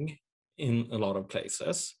thing. in a lot of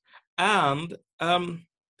places. And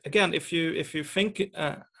again, if you think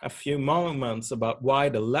a few moments about why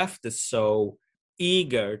the left is so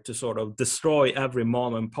eager to sort of destroy every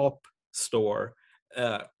mom and pop store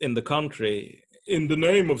in the country in the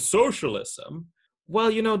name of socialism,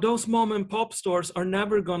 well, those mom and pop stores are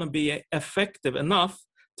never going to be effective enough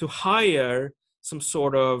to hire some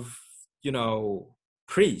sort of,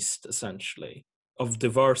 priest, essentially, of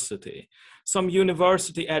diversity. Some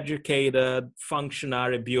university educated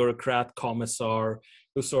functionary, bureaucrat, commissar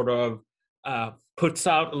who sort of puts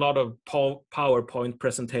out a lot of PowerPoint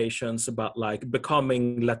presentations about like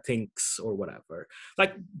becoming Latinx or whatever.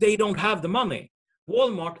 Like, they don't have the money.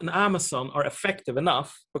 Walmart and Amazon are effective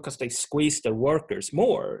enough because they squeeze their workers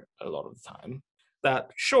more a lot of the time,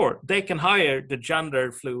 that sure, they can hire the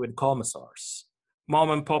gender fluid commissars.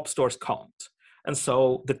 Mom and pop stores can't. And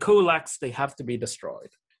so the kulaks, they have to be destroyed.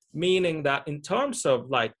 Meaning that in terms of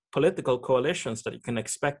like political coalitions that you can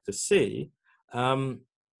expect to see,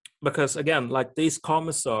 because again, like these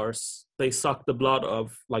commissars, they suck the blood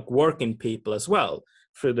of like working people as well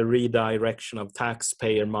through the redirection of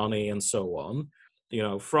taxpayer money and so on.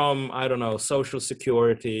 From, I don't know, Social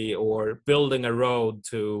Security or building a road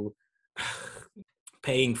to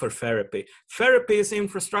paying for therapy. Therapy is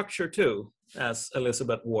infrastructure too, as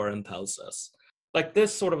Elizabeth Warren tells us. Like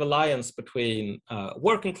this sort of alliance between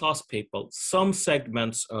working class people, some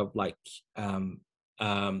segments of like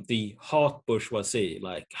the hot bourgeoisie,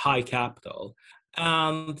 like high capital,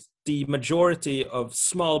 and the majority of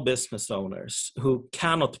small business owners who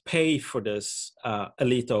cannot pay for this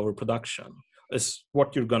elite overproduction is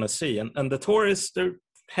what you're going to see. And the Tories, they're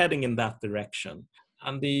heading in that direction.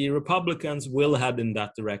 And the Republicans will head in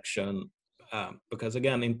that direction because,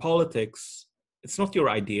 again, in politics, it's not your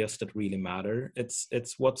ideas that really matter.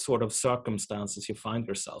 It's what sort of circumstances you find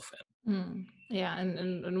yourself in. Yeah,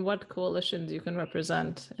 and what coalitions you can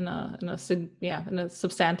represent in a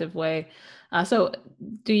substantive way. So,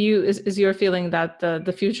 is your feeling that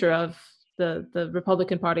the future of the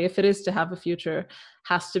Republican Party, if it is to have a future,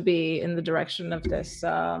 has to be in the direction of this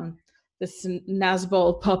this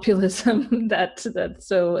Nazbol populism that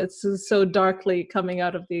it's so darkly coming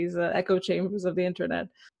out of these echo chambers of the internet?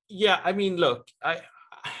 Yeah, I mean, look,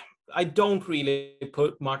 I don't really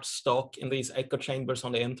put much stock in these echo chambers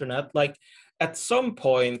on the internet. Like, at some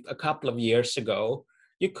point a couple of years ago,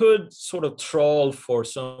 you could sort of trawl for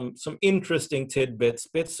some interesting tidbits,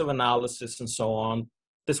 bits of analysis and so on.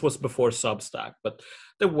 This was before Substack, but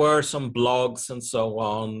there were some blogs and so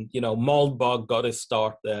on. Moldbug got his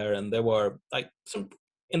start there, and there were like some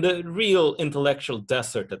in the real intellectual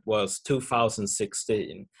desert that was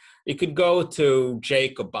 2016. You could go to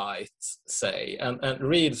Jacobite, say, and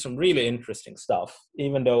read some really interesting stuff,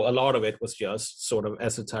 even though a lot of it was just sort of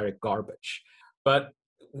esoteric garbage. But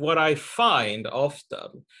what I find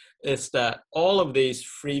often is that all of these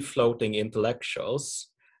free-floating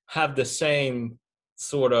intellectuals have the same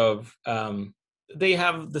sort of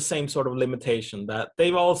limitation, that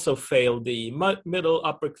they've also failed the middle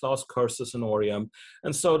upper class cursus honorum,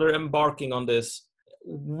 and so they're embarking on this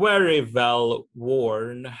very well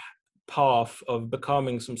worn path of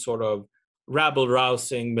becoming some sort of rabble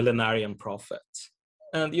rousing millenarian prophet.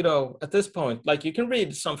 And at this point, like, you can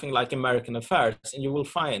read something like American Affairs and you will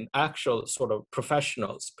find actual sort of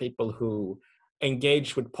professionals, people who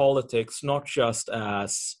engage with politics not just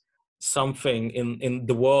as something in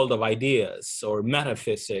the world of ideas or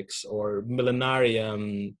metaphysics or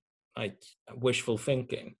millenarian like wishful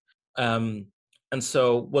thinking. And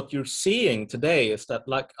so what you're seeing today is that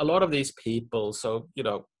like a lot of these people, so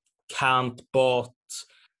Kant bot,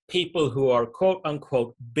 people who are quote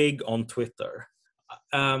unquote big on Twitter,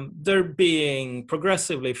 they're being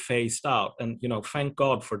progressively phased out, and thank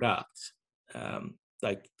God for that.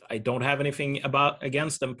 Like, I don't have anything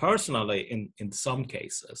against them personally in some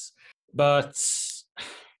cases, but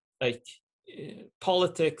like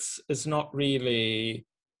politics is not really.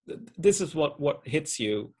 This is what hits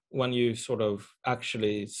you when you sort of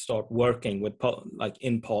actually start working with like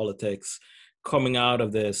in politics, coming out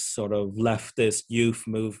of this sort of leftist youth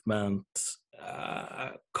movement,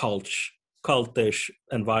 cultish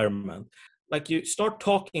environment. Like, you start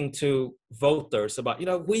talking to voters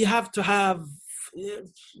about, we have to have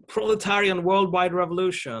proletarian worldwide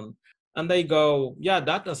revolution. And they go, yeah,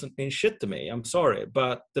 that doesn't mean shit to me. I'm sorry,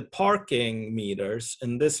 but the parking meters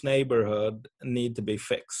in this neighborhood need to be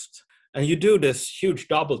fixed. And you do this huge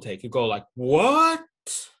double take. You go like, what?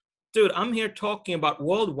 Dude, I'm here talking about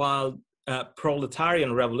worldwide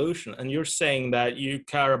proletarian revolution, and you're saying that you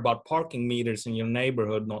care about parking meters in your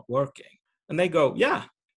neighborhood not working. And they go, yeah.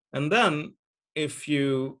 And then if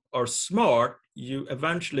you are smart, you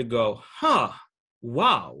eventually go,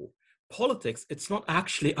 wow, politics, it's not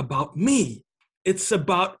actually about me. It's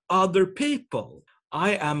about other people.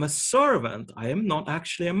 I am a servant. I am not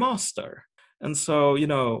actually a master. And so,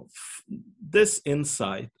 this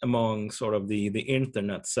insight among sort of the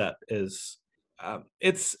internet set is,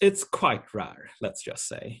 it's quite rare, let's just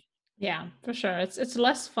say. Yeah, for sure. It's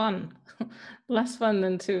less fun, less fun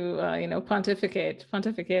than to pontificate.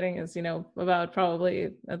 Pontificating is about probably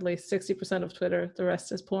at least 60% of Twitter. The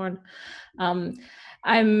rest is porn. Um,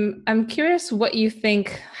 I'm curious what you think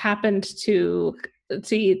happened to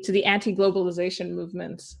the anti-globalization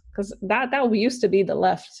movements, because that used to be the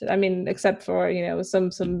left. I mean, except for some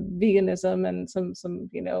veganism and some some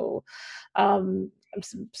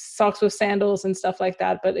socks with sandals and stuff like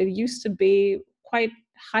that. But it used to be quite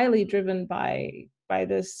highly driven by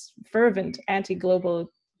this fervent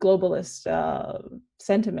globalist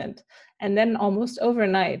sentiment, and then almost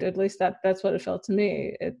overnight, at least that's what it felt to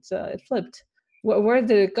me, it flipped. Where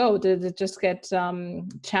did it go? Did it just get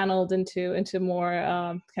channeled into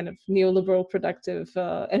more kind of neoliberal productive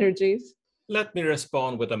energies? Let me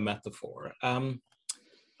respond with a metaphor.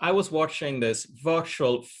 I was watching this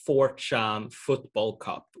virtual 4chan football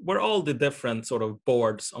cup where all the different sort of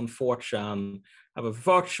boards on 4chan have a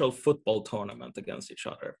virtual football tournament against each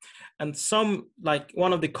other. And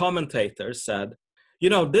one of the commentators said,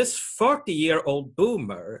 this 30-year-old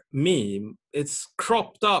boomer meme, it's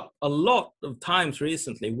cropped up a lot of times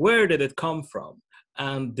recently. Where did it come from?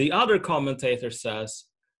 And the other commentator says,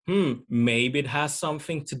 maybe it has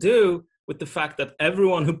something to do with the fact that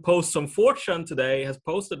everyone who posts on 4chan today has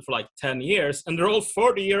posted for like 10 years, and they're all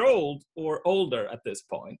 40-year-old or older at this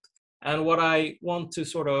point. And what I want to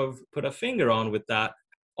sort of put a finger on with that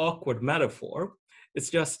awkward metaphor is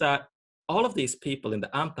just that all of these people in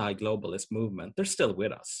the anti-globalist movement, they're still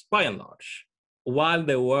with us, by and large. While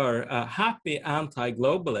they were happy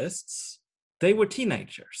anti-globalists, they were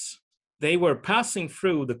teenagers. They were passing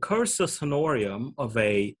through the cursus honorum of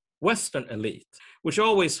a Western elite, which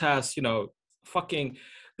always has,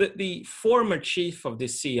 the former chief of the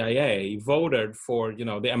CIA voted for,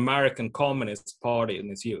 the American Communist Party in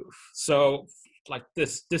his youth. So like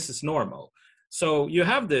this is normal. So you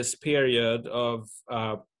have this period of,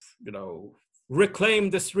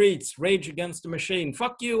 reclaim the streets, rage against the machine,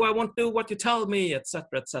 fuck you, I won't do what you tell me,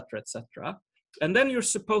 etc., etc., etc. And then you're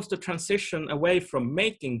supposed to transition away from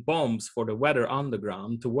making bombs for the Weather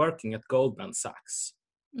Underground to working at Goldman Sachs.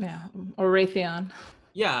 Yeah, or Raytheon.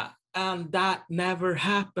 Yeah, and that never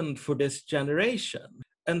happened for this generation.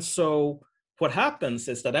 And so what happens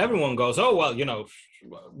is that everyone goes, oh, well,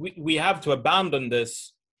 we have to abandon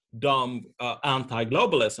this dumb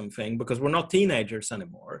anti-globalism thing because we're not teenagers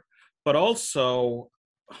anymore. But also,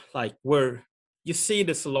 like, you see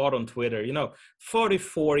this a lot on Twitter,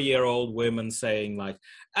 44-year-old women saying, like,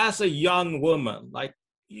 as a young woman, like,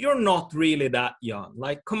 you're not really that young.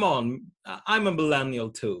 Like, come on, I'm a millennial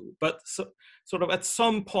too. But sort of at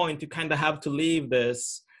some point, you kind of have to leave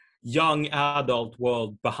this young adult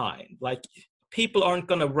world behind. Like, people aren't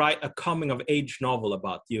going to write a coming of age novel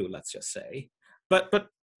about you, let's just say. But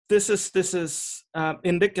this is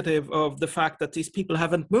indicative of the fact that these people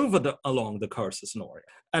haven't moved along the cursus honorum.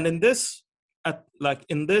 And in this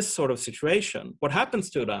sort of situation, what happens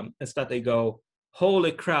to them is that they go,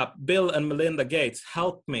 holy crap, Bill and Melinda Gates,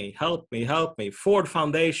 help me. Ford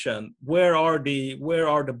Foundation, where are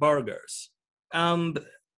the burgers? And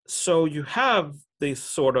so you have this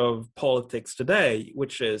sort of politics today,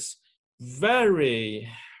 which is very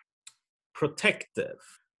protective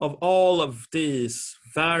of all of these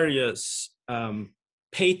various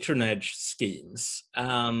patronage schemes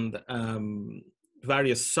and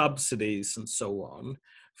various subsidies and so on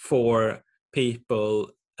for people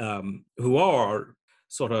who are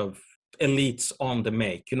sort of elites on the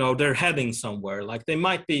make. They're heading somewhere. Like, they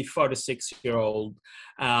might be 36-year-old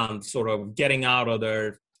and sort of getting out of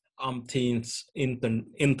their teens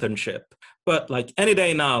internship. But like any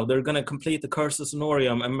day now, they're going to complete the cursus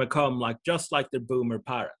honorum and become just like their boomer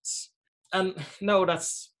parents. And no,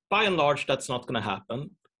 that's by and large, that's not going to happen.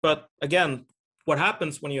 But again, what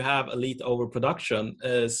happens when you have elite overproduction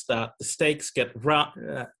is that the stakes get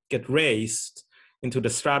raised into the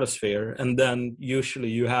stratosphere, and then usually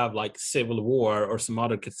you have like civil war or some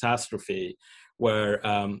other catastrophe where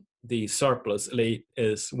the surplus elite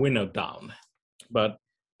is winnowed down. But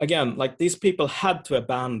again, like, these people had to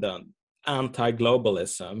abandon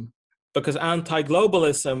anti-globalism because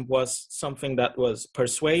anti-globalism was something that was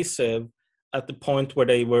persuasive at the point where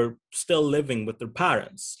they were still living with their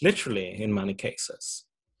parents, literally in many cases.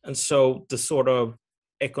 And so the sort of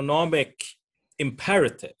economic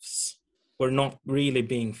imperatives were not really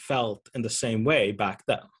being felt in the same way back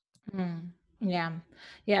then. Mm. Yeah,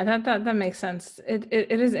 yeah, that makes sense.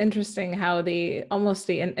 It is interesting how the almost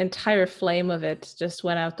the entire flame of it just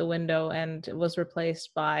went out the window and was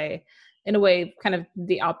replaced by, in a way, kind of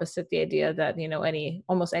the opposite. The idea that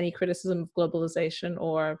almost any criticism of globalization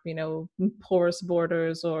or porous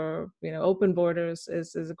borders or open borders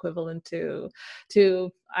is equivalent to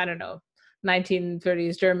I don't know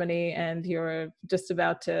 1930s Germany, and you're just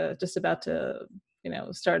about to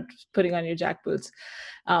start putting on your jackboots.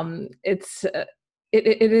 It's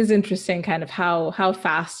it is interesting kind of how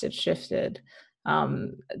fast it shifted.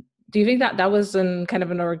 um, do you think that that was an kind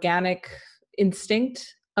of an organic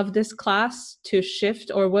instinct of this class to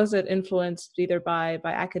shift, or was it influenced either by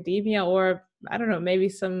academia, or I don't know, maybe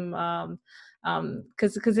some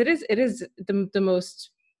because it is the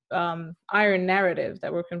most iron narrative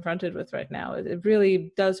that we're confronted with right now. It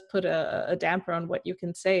really does put a damper on what you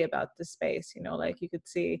can say about the space. Like you could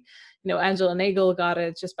see, Angela Nagel got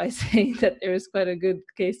it just by saying that there is quite a good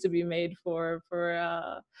case to be made for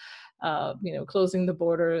closing the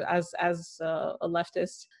border as a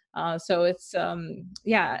leftist. So it's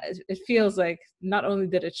yeah, it feels like not only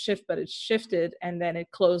did it shift, but it shifted and then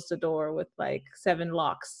it closed the door with like 7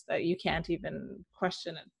 locks that you can't even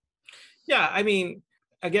question it. Yeah, I mean,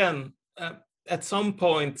 again, at some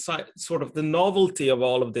point, sort of the novelty of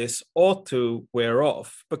all of this ought to wear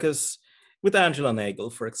off, because with Angela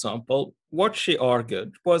Nagel, for example, what she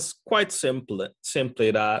argued was quite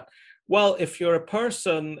simply that, well, if you're a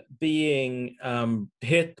person being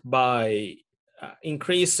hit by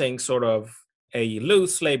increasing sort of a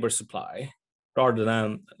loose labor supply rather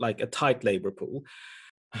than like a tight labor pool,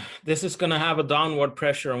 this is going to have a downward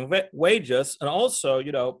pressure on wages. And also,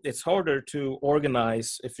 it's harder to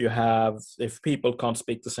organize if people can't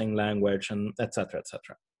speak the same language, and et cetera, et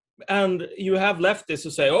cetera. And you have leftists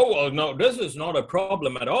who say, oh, well, no, this is not a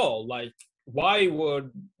problem at all. Like, why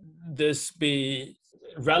would this be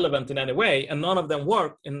relevant in any way? And none of them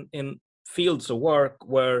work in fields of work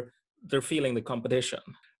where they're feeling the competition.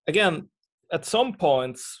 Again, at some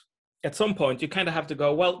point you kind of have to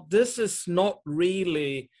go, well, this is not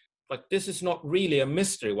really a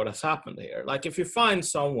mystery what has happened here. Like, if you find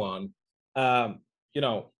someone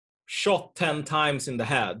shot 10 times in the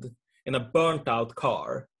head in a burnt out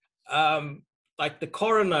car, like the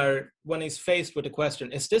coroner, when he's faced with the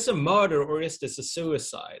question, is this a murder or is this a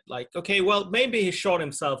suicide? Like, okay, well, maybe he shot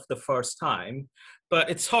himself the first time, but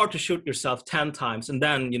it's hard to shoot yourself 10 times and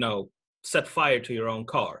then set fire to your own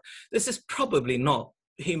car. This is probably not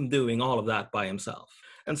him doing all of that by himself.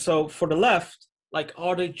 And so for the left, like,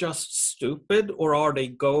 are they just stupid, or are they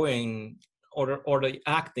going, or are they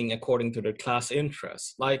acting according to their class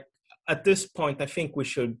interests? Like, at this point, I think we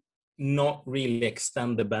should not really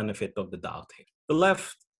extend the benefit of the doubt here. The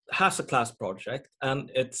left has a class project,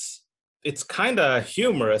 and it's kind of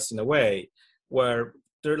humorous in a way, where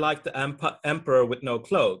they're like the emperor with no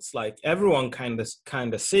clothes. Like, everyone kind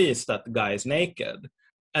of sees that the guy is naked,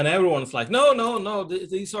 and everyone's like, no,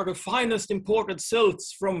 these are the finest imported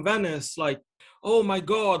silks from Venice. Like, oh my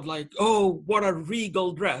God, like, oh, what a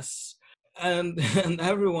regal dress. And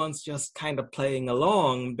everyone's just kind of playing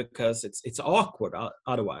along because it's awkward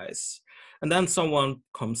otherwise. And then someone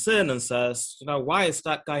comes in and says, why is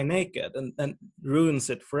that guy naked? And ruins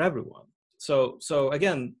it for everyone. So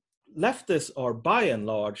again, leftists are by and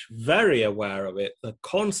large very aware of it, that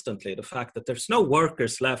constantly the fact that there's no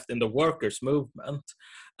workers left in the workers' movement,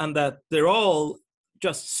 and that they're all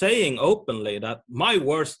just saying openly that my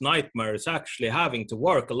worst nightmare is actually having to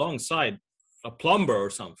work alongside a plumber or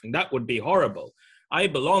something. That would be horrible. I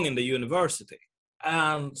belong in the university.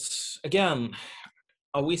 And again,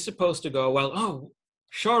 are we supposed to go, well, oh,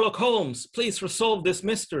 Sherlock Holmes, please resolve this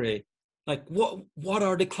mystery? Like, what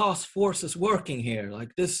are the class forces working here?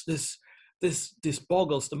 Like, this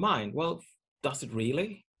boggles the mind. Well, does it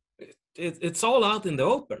really? It's all out in the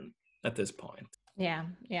open at this point. Yeah,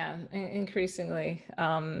 increasingly.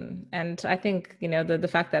 And I think, the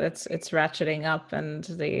fact that it's ratcheting up, and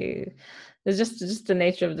there's just the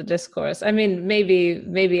nature of the discourse. I mean,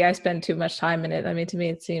 maybe I spend too much time in it. I mean, to me,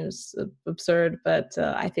 it seems absurd, but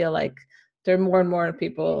I feel like there are more and more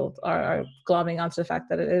people are glomming onto the fact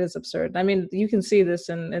that it is absurd. I mean, you can see this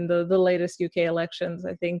in the latest UK elections.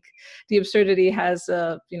 I think the absurdity has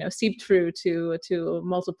seeped through to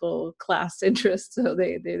multiple class interests, so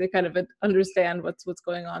they kind of understand what's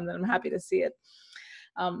going on, and I'm happy to see it.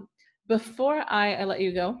 Before I let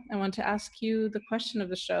you go, I want to ask you the question of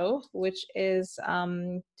the show, which is,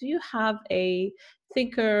 do you have a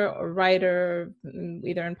thinker or writer,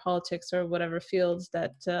 either in politics or whatever fields,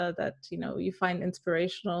 that you find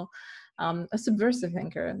inspirational, a subversive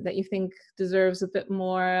thinker that you think deserves a bit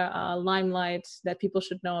more limelight, that people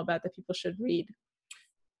should know about, that people should read?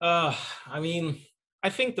 I mean, I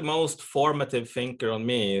think the most formative thinker on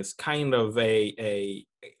me is kind of a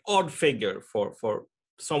odd figure for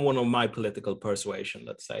someone of my political persuasion,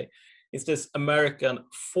 let's say. It's this American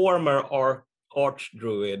former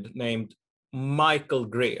archdruid named Michael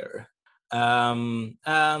Greer.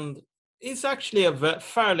 And he's actually a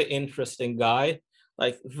fairly interesting guy,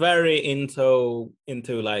 like very into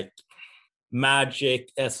like magic,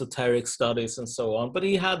 esoteric studies, and so on. But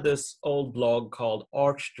he had this old blog called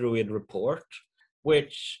Archdruid Report,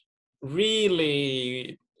 which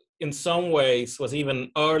really, in some ways, was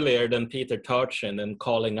even earlier than Peter Turchin in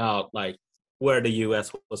calling out like where the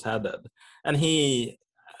U.S. was headed. And he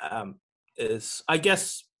I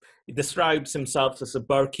guess, he describes himself as a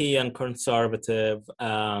Burkean conservative,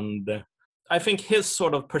 and I think his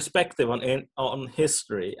sort of perspective on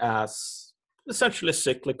history as essentially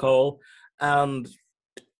cyclical, and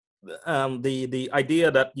the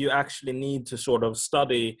idea that you actually need to sort of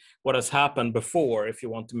study what has happened before if you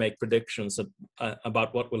want to make predictions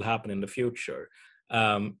about what will happen in the future,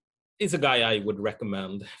 is a guy I would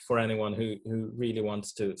recommend for anyone who really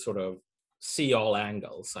wants to sort of see all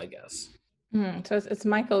angles, I guess. So it's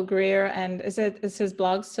Michael Greer, and is his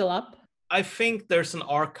blog still up? I think there's an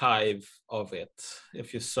archive of it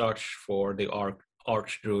if you search for the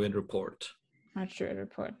Archdruid Report. Archdruid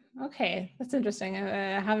Report. Okay, that's interesting.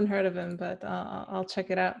 I haven't heard of him, but I'll check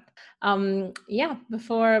it out. Yeah,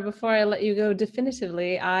 before I let you go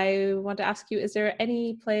definitively, I want to ask you, is there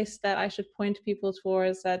any place that I should point people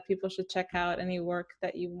towards, that people should check out, any work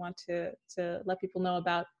that you want to let people know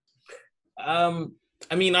about?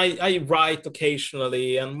 I mean, I write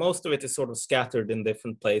occasionally, and most of it is sort of scattered in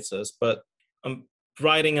different places, but I'm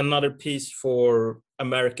writing another piece for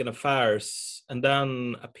American Affairs, and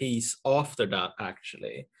then a piece after that,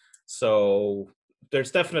 actually. So there's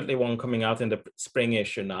definitely one coming out in the spring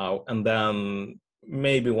issue now, and then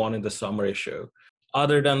maybe one in the summer issue.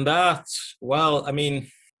 Other than that, well, I mean,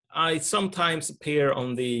 I sometimes appear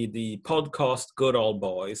on the podcast Good Old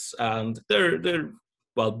Boys, and they're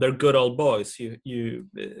good old boys.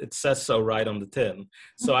 It says so right on the tin.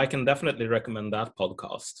 So I can definitely recommend that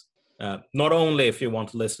podcast. Not only if you want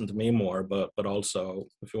to listen to me more, but also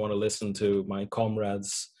if you want to listen to my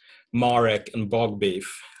comrades Marek and Bogbeef,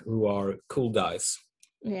 who are cool guys.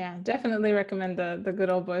 Yeah, definitely recommend the Good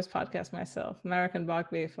Old Boys podcast myself. Marek and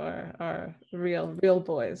Bogbeef are real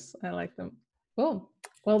boys. I like them. Cool.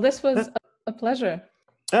 Well, this was a pleasure.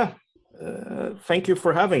 Yeah. Thank you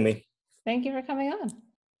for having me. Thank you for coming on.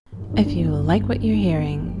 If you like what you're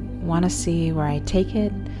hearing, want to see where I take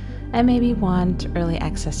it, and maybe want early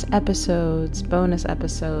access to episodes, bonus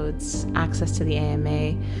episodes, access to the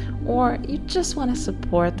AMA, or you just want to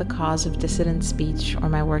support the cause of dissident speech or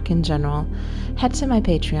my work in general, head to my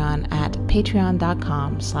Patreon at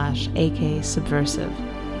patreon.com/AKSubversive.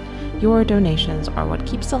 Your donations are what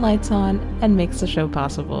keeps the lights on and makes the show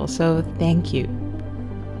possible, so thank you.